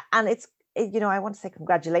 And it's, you know, I want to say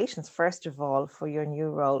congratulations, first of all, for your new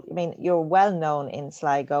role. I mean, you're well known in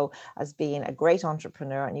Sligo as being a great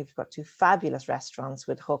entrepreneur, and you've got 2 fabulous restaurants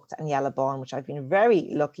with Hooked and Yellowbone, which I've been very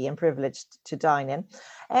lucky and privileged to dine in.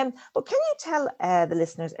 But can you tell the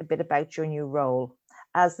listeners a bit about your new role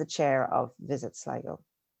as the chair of Visit Sligo?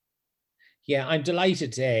 Yeah, I'm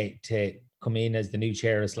delighted to come in as the new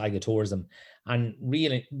chair of Sligo Tourism. And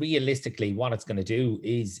realistically, what it's going to do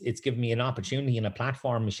is it's given me an opportunity and a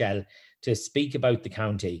platform, Michelle, to speak about the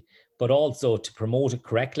county, but also to promote it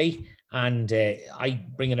correctly. And I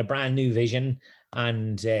bring in a brand new vision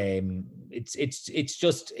And it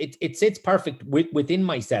sits perfect within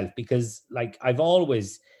myself, because like I've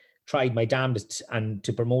always tried my damnedest and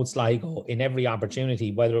to promote Sligo in every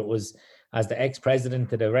opportunity, whether it was as the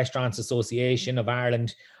ex-president of the Restaurants Association of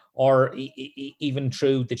Ireland, or even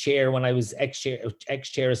through the chair when I was ex-chair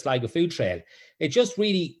of Sligo Food Trail. It just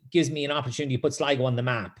really gives me an opportunity to put Sligo on the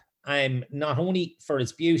map. Not only for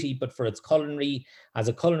its beauty, but for its culinary, as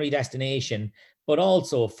a culinary destination, but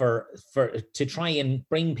also for to try and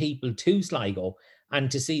bring people to Sligo and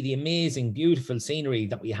to see the amazing, beautiful scenery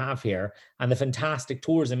that we have here and the fantastic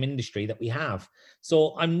tourism industry that we have.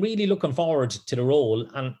 So I'm really looking forward to the role,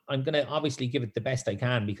 and I'm going to obviously give it the best I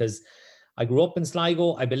can, because I grew up in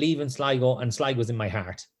Sligo, I believe in Sligo, and Sligo's in my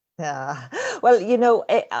heart. Yeah. Well, you know,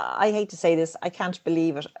 I hate to say this, I can't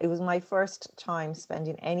believe it. It was my first time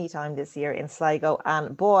spending any time this year in Sligo,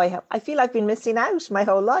 and boy, I feel I've been missing out my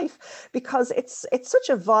whole life, because it's such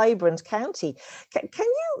a vibrant county. Can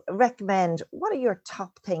you recommend, what are your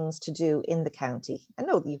top things to do in the county? I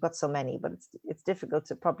know that you've got so many, but it's difficult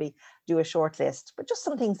to probably do a short list, but just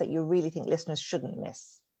some things that you really think listeners shouldn't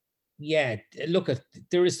miss. Yeah, look,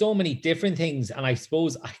 there are so many different things, and I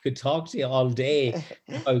suppose I could talk to you all day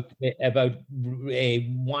about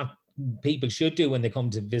what people should do when they come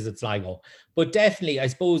to visit Sligo. But definitely, I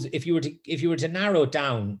suppose if you were to narrow it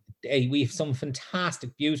down, we have some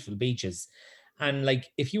fantastic, beautiful beaches, and like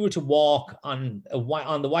if you were to walk on the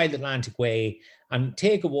Wild Atlantic Way and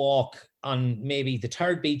take a walk on maybe the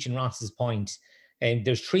third beach in Ross's Point. And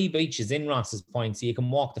there's 3 beaches in Ross's Point, so you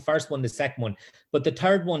can walk the first one, the second one, but the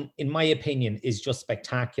third one, in my opinion, is just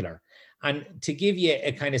spectacular. And to give you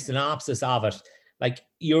a kind of synopsis of it, like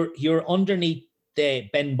you're underneath the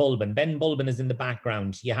Ben Bulben. Ben Bulben is in the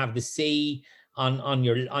background. You have the sea on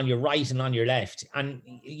your right and on your left, and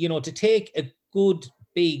you know, to take a good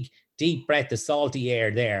big deep breath of salty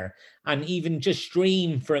air there, and even just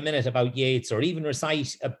stream for a minute about Yeats, or even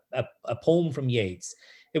recite a poem from Yeats.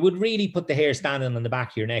 It would really put the hair standing on the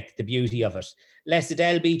back of your neck, the beauty of it.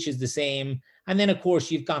 Lessadell Beach is the same. And then, of course,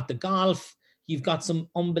 you've got the golf. You've got some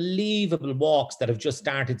unbelievable walks that have just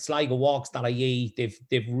started. Sligo Walks.ie.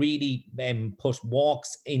 They've really put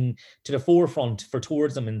walks in to the forefront for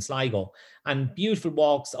tourism in Sligo. And beautiful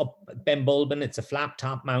walks up Ben Bulben. It's a flat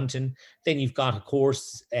top mountain. Then you've got, of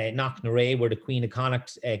course, Knocknarea, where the Queen of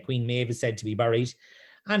Connacht, Queen Maeve, is said to be buried.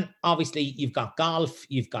 And obviously, you've got golf,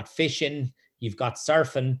 you've got fishing, you've got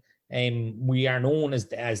surfing. We are known as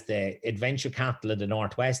the adventure capital of the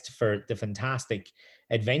Northwest for the fantastic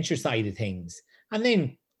adventure side of things. And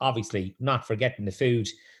then, obviously, not forgetting the food.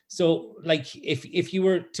 So, like, if you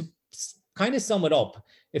were to kind of sum it up,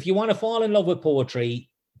 if you want to fall in love with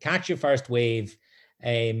poetry, catch your first wave,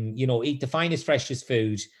 you know, eat the finest, freshest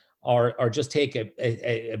food, or just take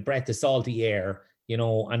a breath of salty air, you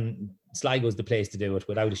know, and Sligo's the place to do it,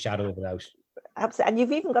 without a shadow of a doubt. Absolutely. And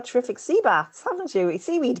you've even got terrific sea baths, haven't you?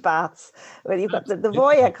 Seaweed baths. Well, you've got the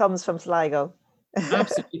Voya comes from Sligo.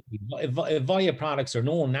 Absolutely. Voya products are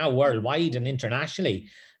known now worldwide and internationally.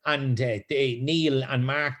 And Neil and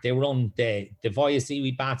Mark, they run the Voya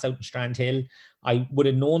seaweed baths out in Strandhill. I would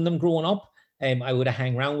have known them growing up. I would have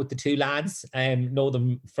hung around with the 2 lads, know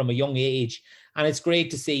them from a young age. And it's great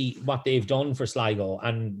to see what they've done for Sligo.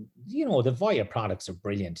 And, you know, the Voya products are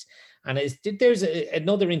brilliant. And there's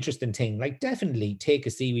another interesting thing, like definitely take a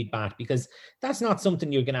seaweed bath, because that's not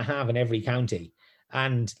something you're going to have in every county.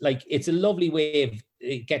 And like, it's a lovely way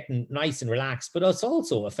of getting nice and relaxed, but it's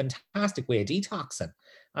also a fantastic way of detoxing.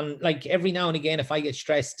 And like every now and again, if I get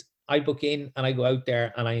stressed, I book in and I go out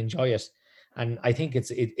there and I enjoy it. And I think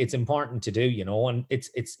it's important to do, you know, and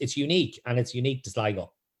it's unique, and it's unique to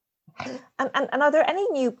Sligo. And are there any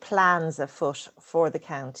new plans afoot for the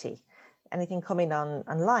county? Anything coming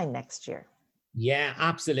online next year? Yeah,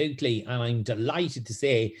 absolutely. And I'm delighted to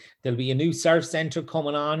say there'll be a new surf centre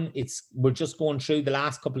coming on. We're just going through the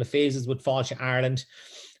last couple of phases with Fáilte Ireland.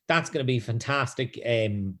 That's going to be fantastic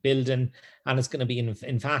building, and it's going to be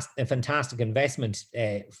a fantastic investment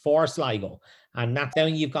for Sligo. And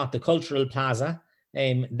then you've got the Cultural Plaza.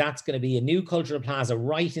 That's going to be a new Cultural Plaza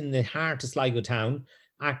right in the heart of Sligo town.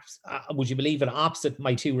 Would you believe it, opposite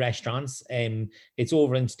my 2 restaurants. It's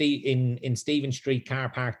over in Stephen Street car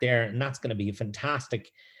park there, and that's going to be a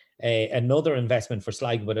fantastic another investment for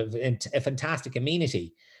Sligo, but a fantastic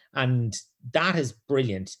amenity, and that is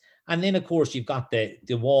brilliant. And then, of course, you've got the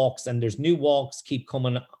walks, and there's new walks keep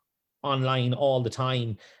coming online all the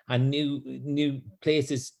time, and new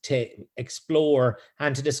places to explore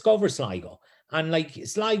and to discover Sligo. And like,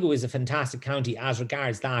 Sligo is a fantastic county as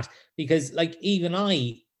regards that, because like, even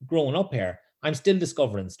I, growing up here, I'm still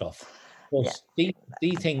discovering stuff. But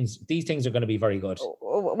these things are going to be very good.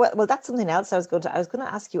 Well, that's something else I was going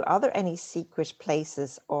to ask you. Are there any secret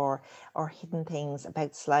places or hidden things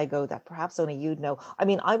about Sligo that perhaps only you'd know? I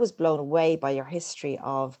mean, I was blown away by your history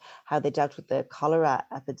of how they dealt with the cholera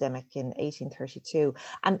epidemic in 1832,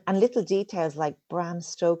 and little details like Bram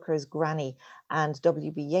Stoker's granny and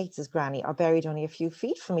W.B. Yeats's granny are buried only a few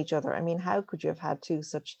feet from each other. I mean, how could you have had two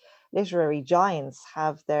such literary giants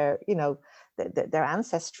have their, their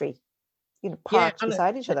ancestry, parked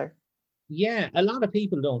beside each other? Yeah, a lot of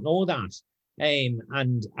people don't know that. And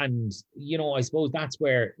I suppose that's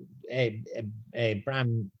where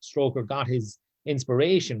Bram Stoker got his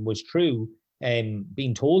inspiration, was through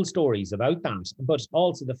being told stories about that, but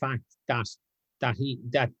also the fact that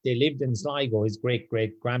they lived in Sligo, his great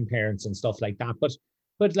grandparents and stuff like that.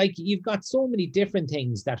 But like, you've got so many different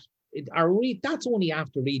things that that's only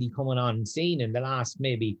after really coming on scene in the last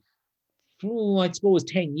maybe, I suppose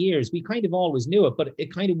 10 years. We kind of always knew it, but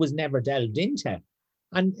it kind of was never delved into.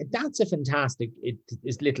 And that's a fantastic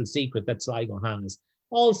little secret that Sligo has.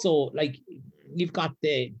 Also, like, you've got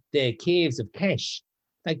the caves of Kesh.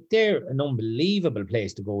 Like, they're an unbelievable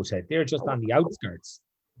place to go to. They're just on the outskirts.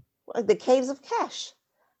 The caves of Kesh.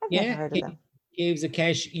 I've never Yeah, heard of them. caves of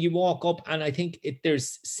Kesh. You walk up, and I think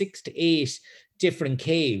there's 6 to 8 different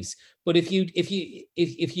caves. But if you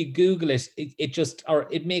Google it,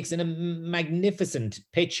 it makes a magnificent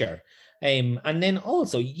picture. And then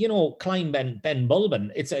also, climb Ben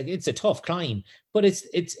Bulben. It's a tough climb, but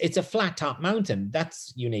it's a flat top mountain.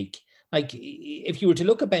 That's unique. Like, if you were to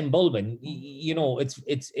look at Ben Bulben,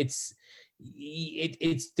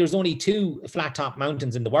 there's only 2 flat top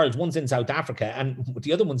mountains in the world. One's in South Africa and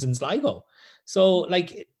the other one's in Sligo. So,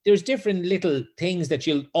 like, there's different little things that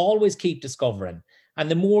you'll always keep discovering. And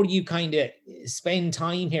the more you kind of spend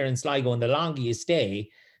time here in Sligo and the longer you stay,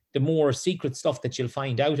 the more secret stuff that you'll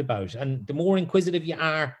find out about. And the more inquisitive you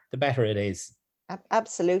are, the better it is.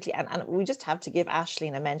 Absolutely. And we just have to give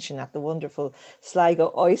Aisling a mention at the wonderful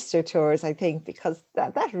Sligo oyster tours, I think, because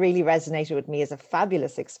that really resonated with me as a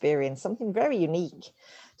fabulous experience, something very unique,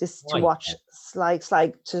 just to watch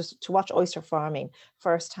to watch oyster farming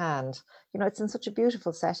firsthand. It's in such a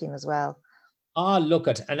beautiful setting as well. Oh, look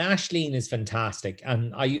at, and Aisling is fantastic.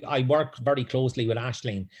 And I work very closely with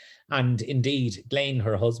Aisling, and indeed Glenn,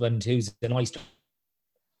 her husband, who's an oyster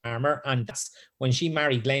farmer, and that's when she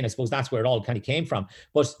married Glenn. I suppose that's where it all kind of came from.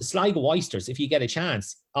 But Sligo oysters, if you get a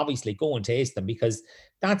chance, obviously go and taste them, because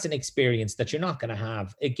that's an experience that you're not going to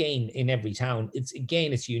have again in every town.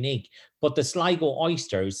 It's unique. But the Sligo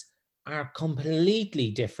oysters are completely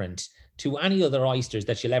different to any other oysters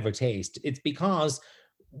that you'll ever taste. It's because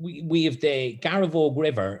we have the Garavogue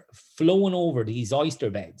River flowing over these oyster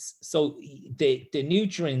beds. So the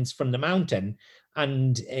nutrients from the mountain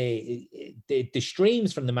and the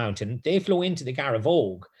streams from the mountain, they flow into the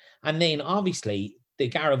Garavogue. And then obviously the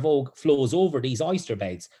Garavogue flows over these oyster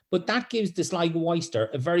beds. But that gives the Sligo oyster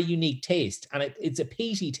a very unique taste. And it's a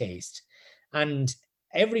peaty taste. And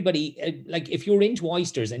everybody, like, if you're into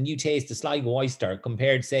oysters and you taste the Sligo oyster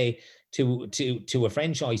compared, say, to a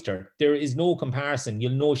French oyster, there is no comparison.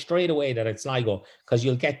 You'll know straight away that it's Sligo, because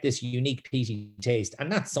you'll get this unique peaty taste,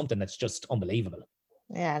 and that's something that's just unbelievable.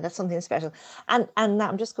 Yeah, that's something special. And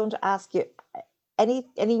I'm just going to ask you, any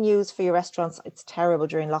news for your restaurants? It's terrible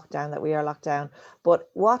during lockdown that we are locked down, but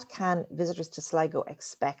what can visitors to Sligo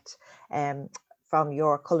expect from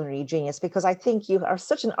your culinary genius? Because I think you are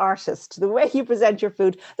such an artist. The way you present your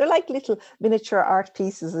food, they're like little miniature art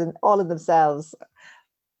pieces in all of themselves.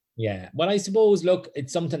 Yeah, well, I suppose, look,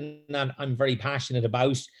 it's something that I'm very passionate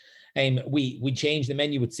about. We change the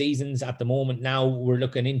menu with seasons. At the moment now, we're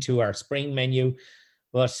looking into our spring menu,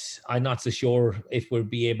 but I'm not so sure if we'll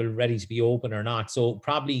be ready to be open or not. So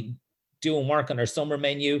probably doing work on our summer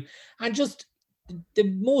menu. And just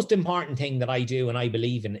the most important thing that I do and I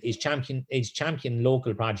believe in is champion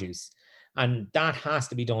local produce. And that has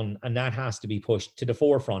to be done, and that has to be pushed to the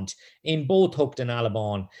forefront in both Hooked and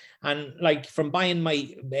Alabon. And like, from buying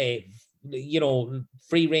my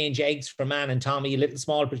free range eggs from Anne and Tommy, a little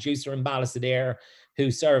small producer in Ballysadare, who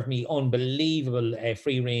served me unbelievable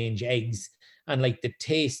free range eggs, and like, the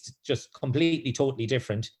taste just completely totally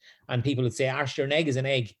different. And people would say, Asher, an egg is an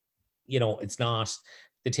egg. It's not.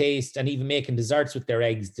 The taste, and even making desserts with their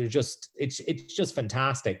eggs, it's just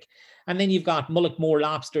fantastic. And then you've got Mullockmore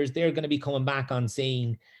lobsters. They're going to be coming back on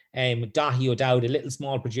scene. Dahi O'Dowd, a little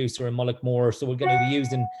small producer in Mullockmore. So we're going to be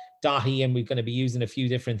using Dahi, and we're going to be using a few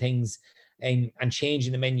different things and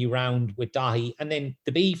changing the menu around with Dahi. And then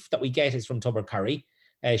the beef that we get is from Tubbercurry,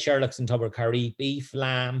 Sherlock's and Tubbercurry, beef,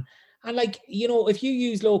 lamb. And like, you know, if you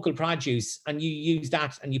use local produce and you use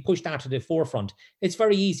that and you push that to the forefront, it's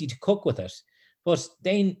very easy to cook with it. But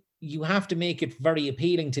then you have to make it very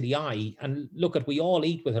appealing to the eye. And look, at we all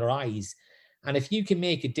eat with our eyes. And if you can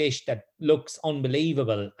make a dish that looks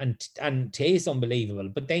unbelievable and tastes unbelievable,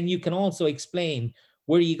 but then you can also explain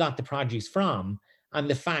where you got the produce from and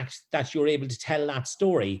the fact that you're able to tell that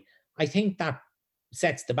story, I think that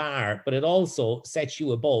sets the bar, but it also sets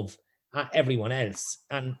you above everyone else.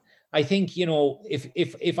 And I think, you know,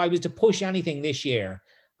 if I was to push anything this year,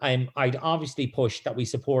 I'd obviously push that we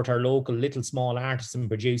support our local little small artisan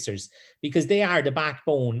producers, because they are the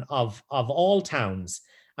backbone of all towns.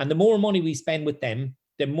 And the more money we spend with them,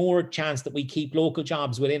 the more chance that we keep local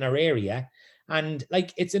jobs within our area. And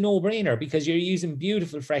like, it's a no-brainer because you're using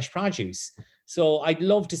beautiful fresh produce. So I'd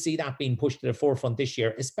love to see that being pushed to the forefront this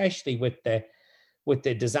year, especially with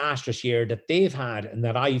the disastrous year that they've had and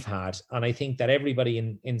that I've had. And I think that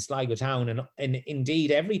everybody in Sligo town and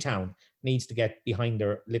indeed every town needs to get behind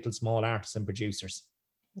their little small artisan producers.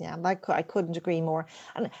 Yeah, I couldn't agree more.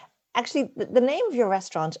 And actually, the name of your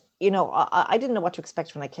restaurant, you know, I didn't know what to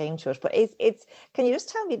expect when I came to it, but it's can you just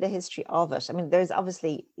tell me the history of it? I mean, there's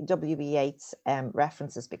obviously W.B. Yeats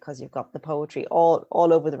references, because you've got the poetry all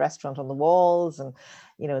over the restaurant on the walls and,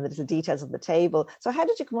 you know, the little details of the table. So how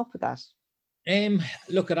did you come up with that?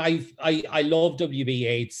 Look, I love W.B.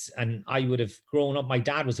 Yeats, and I would have grown up. My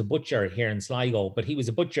dad was a butcher here in Sligo, but he was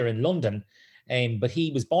a butcher in London. But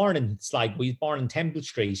he was born in Sligo. He was born in Temple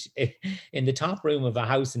Street, in the top room of a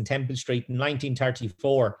house in Temple Street in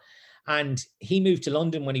 1934. And he moved to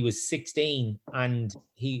London when he was 16, and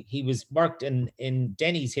he was worked in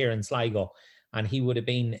Denny's here in Sligo, and he would have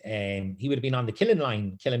been on the killing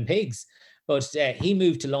line, killing pigs. But he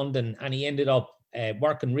moved to London, and he ended up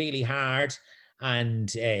working really hard. And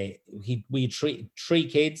we had three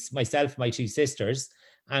kids, myself and my two sisters.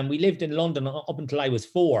 And we lived in London up until I was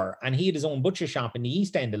 4. And he had his own butcher shop in the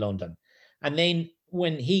East End of London. And then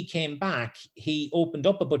when he came back, he opened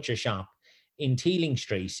up a butcher shop in Teeling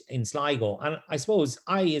Street in Sligo. And I suppose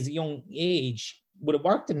I, as a young age, would have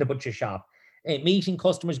worked in the butcher shop, meeting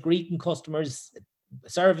customers, greeting customers,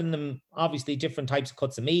 serving them obviously different types of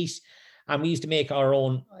cuts of meat. And we used to make our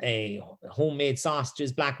own homemade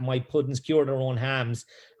sausages, black and white puddings, cured our own hams.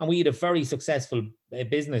 And we had a very successful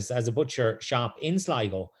business as a butcher shop in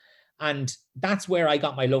Sligo. And that's where I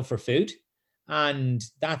got my love for food. And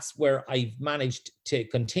that's where I've managed to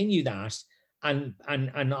continue that and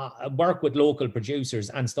work with local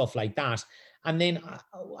producers and stuff like that. And then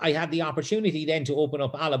I had the opportunity then to open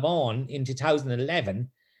up Alabon in 2011.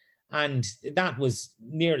 And that was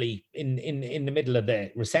nearly in the middle of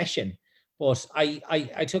the recession. But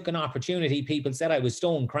I took an opportunity. People said I was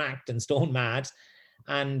stone cracked and stone mad.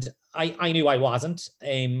 And I knew I wasn't.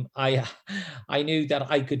 I knew that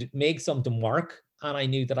I could make something work, and I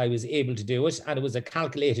knew that I was able to do it. And it was a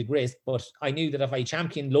calculated risk, but I knew that if I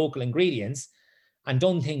championed local ingredients and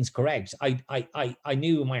done things correct, I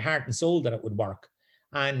knew in my heart and soul that it would work.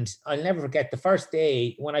 And I'll never forget the first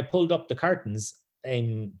day when I pulled up the curtains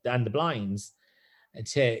and the blinds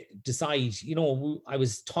to decide, you know, I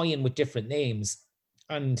was toying with different names.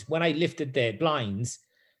 And when I lifted the blinds,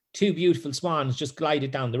 2 beautiful swans just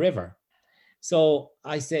glided down the river. So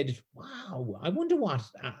I said, wow, I wonder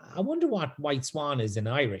what white swan is in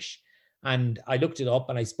Irish. And I looked it up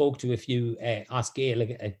and I spoke to a few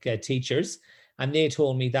Osgaelic teachers, and they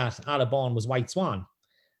told me that Alabon was white swan.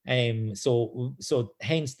 So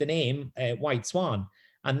hence the name White Swan.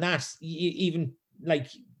 And that even like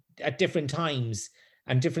at different times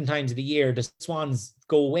and different times of the year, the swans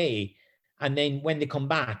go away. And then when they come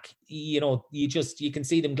back, you know, you can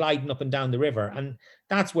see them gliding up and down the river. And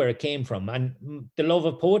that's where it came from. And the love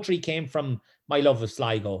of poetry came from my love of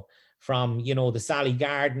Sligo, from, you know, the Sally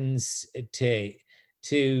Gardens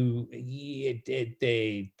to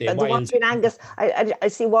the Wandering Angus. I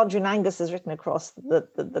see Wandering Angus is written across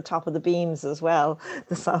the top of the beams as well.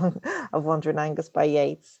 The song of Wandering Angus by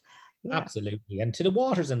Yeats. Yeah. Absolutely. And to the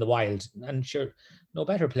waters and the wild. And sure, no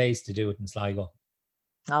better place to do it in Sligo.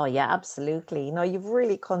 Oh yeah, absolutely. You know, you've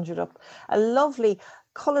really conjured up a lovely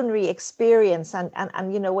culinary experience,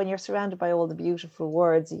 and you know, when you're surrounded by all the beautiful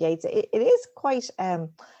words, Yeats, it is quite a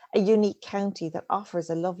unique county that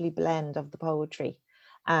offers a lovely blend of the poetry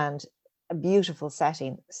and a beautiful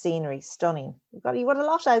setting, scenery, stunning. You've got a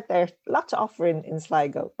lot out there, a lot to offer in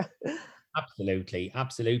Sligo.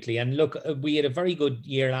 Absolutely. And look, we had a very good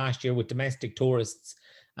year last year with domestic tourists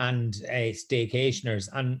and staycationers,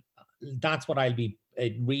 and that's what I'll be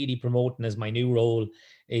really promoting as my new role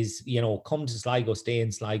is, you know, come to Sligo, stay in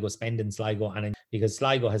Sligo, spend in Sligo, and because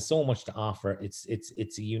Sligo has so much to offer. It's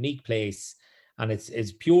a unique place, and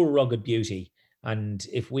it's pure rugged beauty. And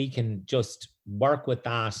if we can just work with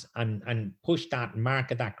that and push that and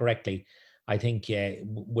market that correctly, I think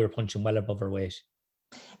we're punching well above our weight.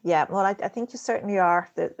 Yeah, well, I think you certainly are.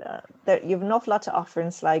 That you have an awful lot to offer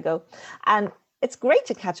in Sligo, and it's great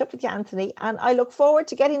to catch up with you, Anthony. And I look forward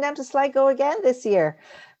to getting down to Sligo again this year,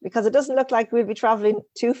 because it doesn't look like we'll be travelling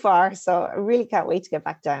too far. So I really can't wait to get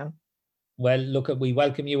back down. Well, look, we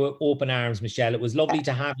welcome you with open arms, Michelle. It was lovely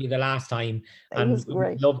to have you the last time, and was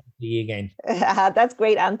great. Love to see you again. That's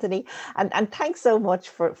great, Anthony. And thanks so much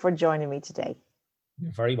for joining me today.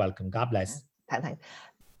 You're very welcome. God bless. Thanks.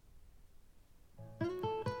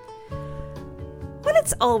 Well,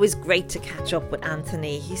 it's always great to catch up with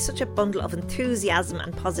Anthony. He's such a bundle of enthusiasm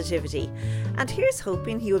and positivity. And here's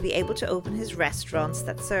hoping he will be able to open his restaurants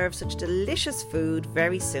that serve such delicious food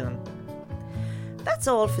very soon. That's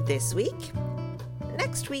all for this week.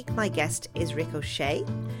 Next week, my guest is Rick O'Shea,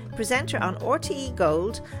 presenter on RTE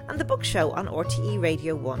Gold and the book show on RTE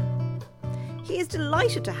Radio 1. He is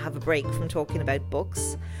delighted to have a break from talking about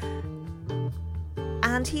books,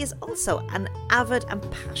 and he is also an avid and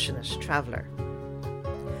passionate traveller.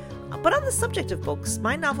 But on the subject of books,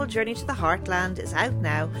 my novel Journey to the Heartland is out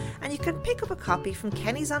now, and you can pick up a copy from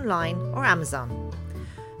Kenny's Online or Amazon.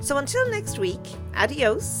 So until next week,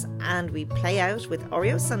 adios, and we play out with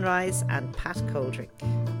Oreo Sunrise and Pat Coldrick.